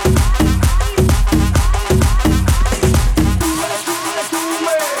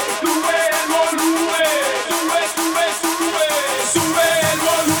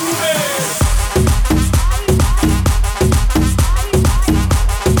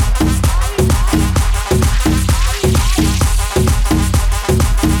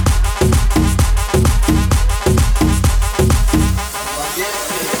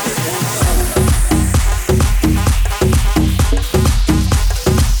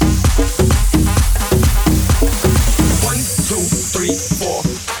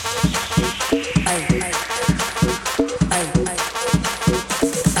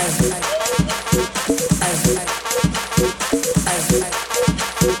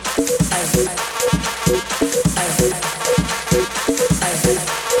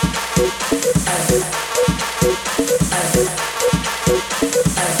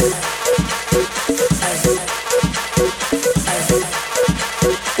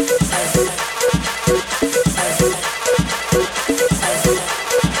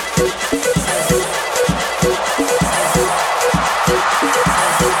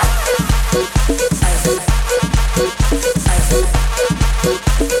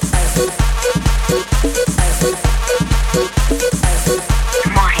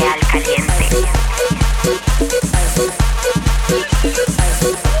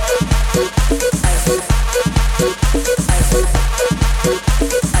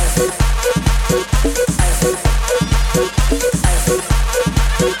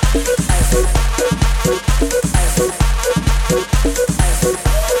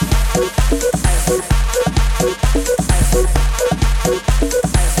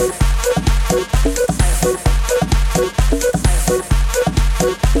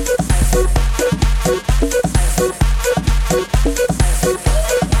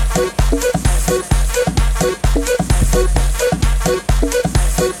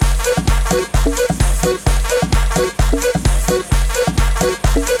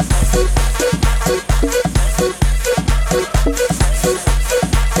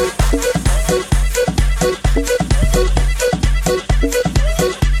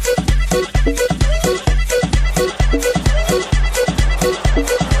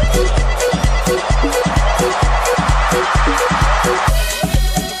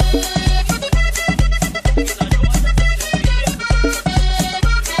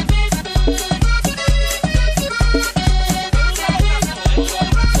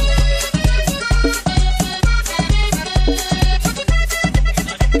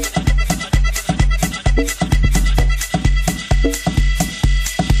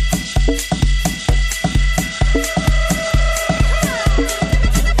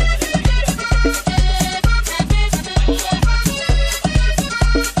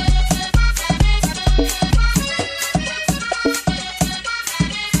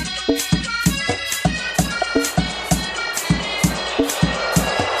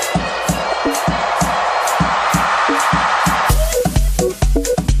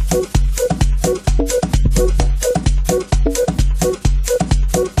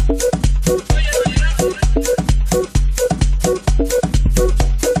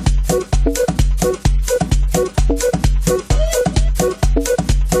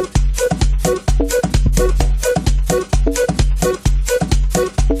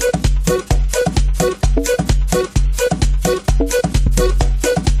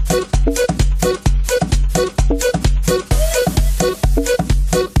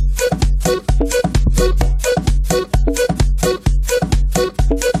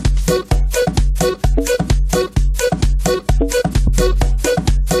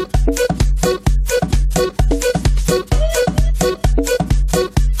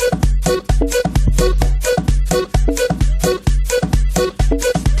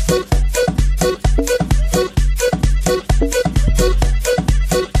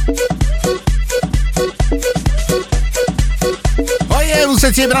 vous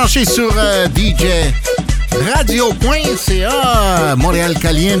étiez branchés sur DJ Radio.ca, Montréal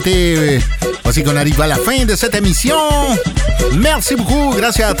Caliente. Voici qu'on arrive à la fin de cette émission. Merci beaucoup,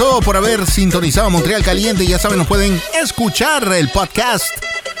 gracias a todos por haber sintonizado Montreal Caliente. Ya saben, nos pueden escuchar el podcast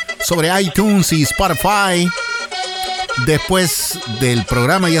sobre iTunes y Spotify. Después del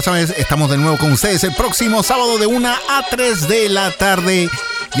programa, ya saben, estamos de nuevo con ustedes el próximo sábado de 1 a 3 de la tarde.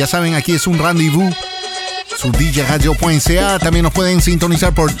 Ya saben, aquí es un rendezvous sur DJRadio.ca. También nos pueden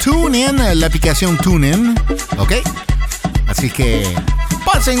sintonizar por TuneIn, la aplicación TuneIn, ¿ok? Así que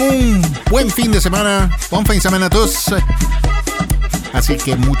pasen un buen fin de semana. Bon fin de semana a tous. Así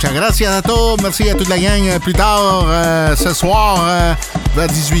que muchas gracias a todos. Merci à toute la gang. Plus tard, ce soir, à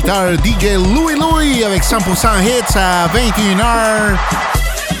 18h, DJ Louis avec 100% hits à 21h.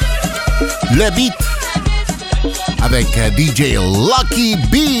 Le beat avec DJ Lucky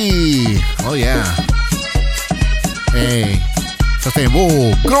B. Oh yeah. Hey, ça c'est un beau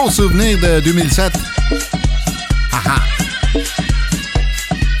gros souvenir de 2007. Haha.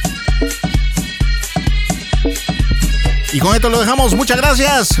 Y con esto lo dejamos. Muchas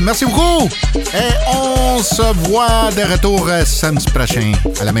gracias. Merci beaucoup. Et on se voit de retour samedi prochain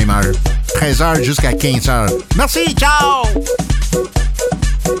à la même heure. 13h jusqu'à 15h. Merci. Ciao.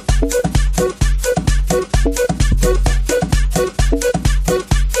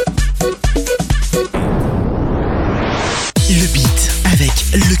 Le beat avec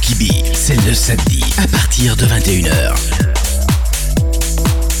Lucky B. C'est le samedi à partir de 21h.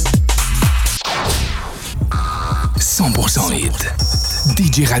 100% hit.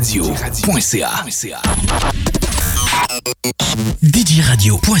 DJRadio.ca.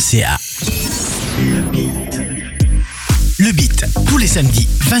 DJRadio.ca. Le beat, tous les samedis,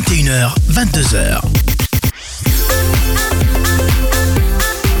 21h, 22h.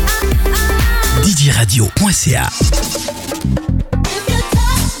 DJRadio.ca.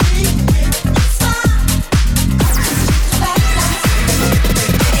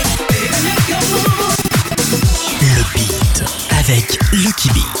 Avec Lucky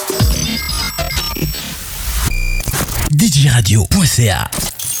B. DJRadio.ca.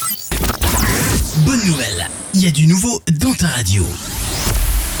 Bonne nouvelle, il y a du nouveau dans ta radio.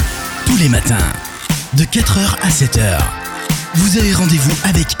 Tous les matins, de 4h à 7h, vous avez rendez-vous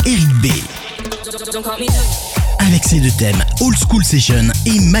avec Eric B. Avec ses deux thèmes Old School Session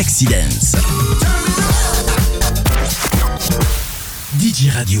et Maxi Dance.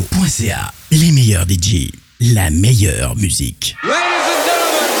 DJRadio.ca. Les meilleurs DJ. La meilleure musique.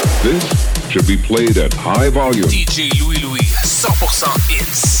 This should be played at high volume. DJ Louis, 100%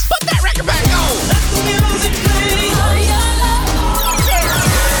 hits. Put that record back on.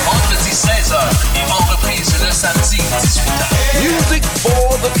 Vendredi 16h et en reprise le samedi 18h. Music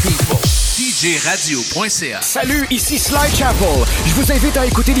for the people. DJRadio.ca. Salut, ici Sly Chapel. Je vous invite à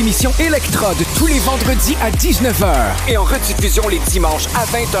écouter l'émission Electrode tous les vendredis à 19h et en rediffusion les dimanches à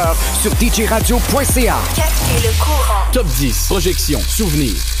 20h sur DJRadio.ca. Captez le courant. Top 10, projection,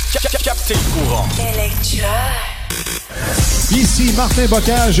 souvenir. Captez le courant. Electra. Ici Martin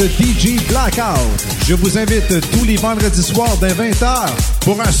Bocage, DJ Blackout. Je vous invite tous les vendredis soirs dès 20h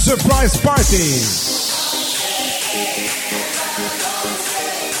pour un surprise party.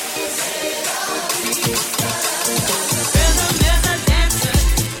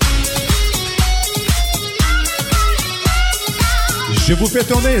 Je vous fais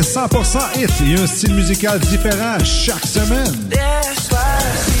tourner 100% hit et un style musical différent chaque semaine.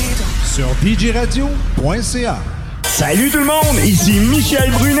 Sur DJRadio.ca. Salut tout le monde, ici Michel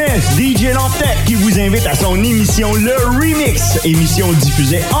Brunet, DJ Lantec, qui vous invite à son émission Le Remix, émission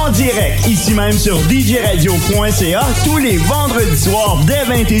diffusée en direct, ici même sur DJRadio.ca, tous les vendredis soirs dès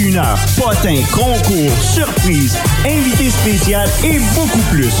 21h. Potins, concours, surprises, invités spéciaux et beaucoup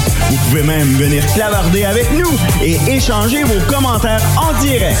plus. Vous pouvez même venir clavarder avec nous et échanger vos commentaires en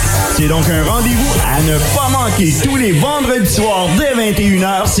direct. C'est donc un rendez-vous à ne pas manquer tous les vendredis soirs dès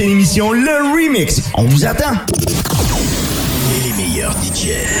 21h. C'est l'émission Le Remix. On vous attend. Les meilleurs DJ,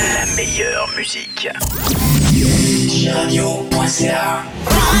 la meilleure musique. DJRadio.ca.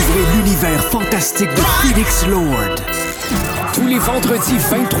 Découvrez l'univers fantastique de Felix Lord. Tous les vendredis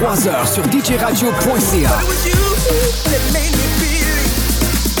 23h sur DJRadio.ca.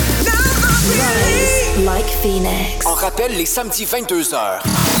 Like Phoenix. On rappelle les samedis 22h.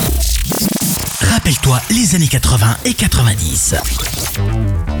 Rappelle-toi les années 80 et 90.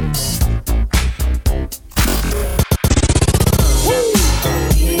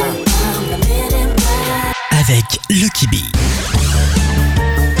 Avec Lucky B.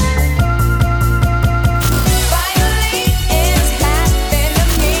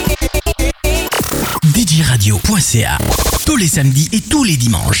 DJRadio. djradio.ca. Tous les samedis et tous les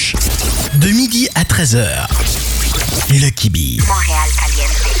dimanches. De midi à 13h. Lucky B.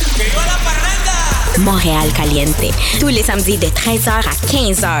 Montréal Caliente. Tous les samedis de 13h à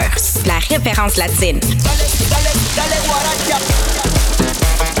 15h. La référence latine. Montréal Caliente.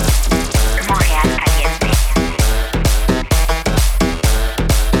 Montréal Caliente.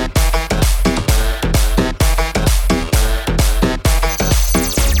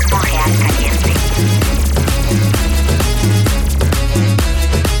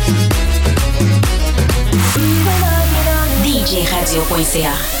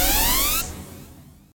 djradio.ca.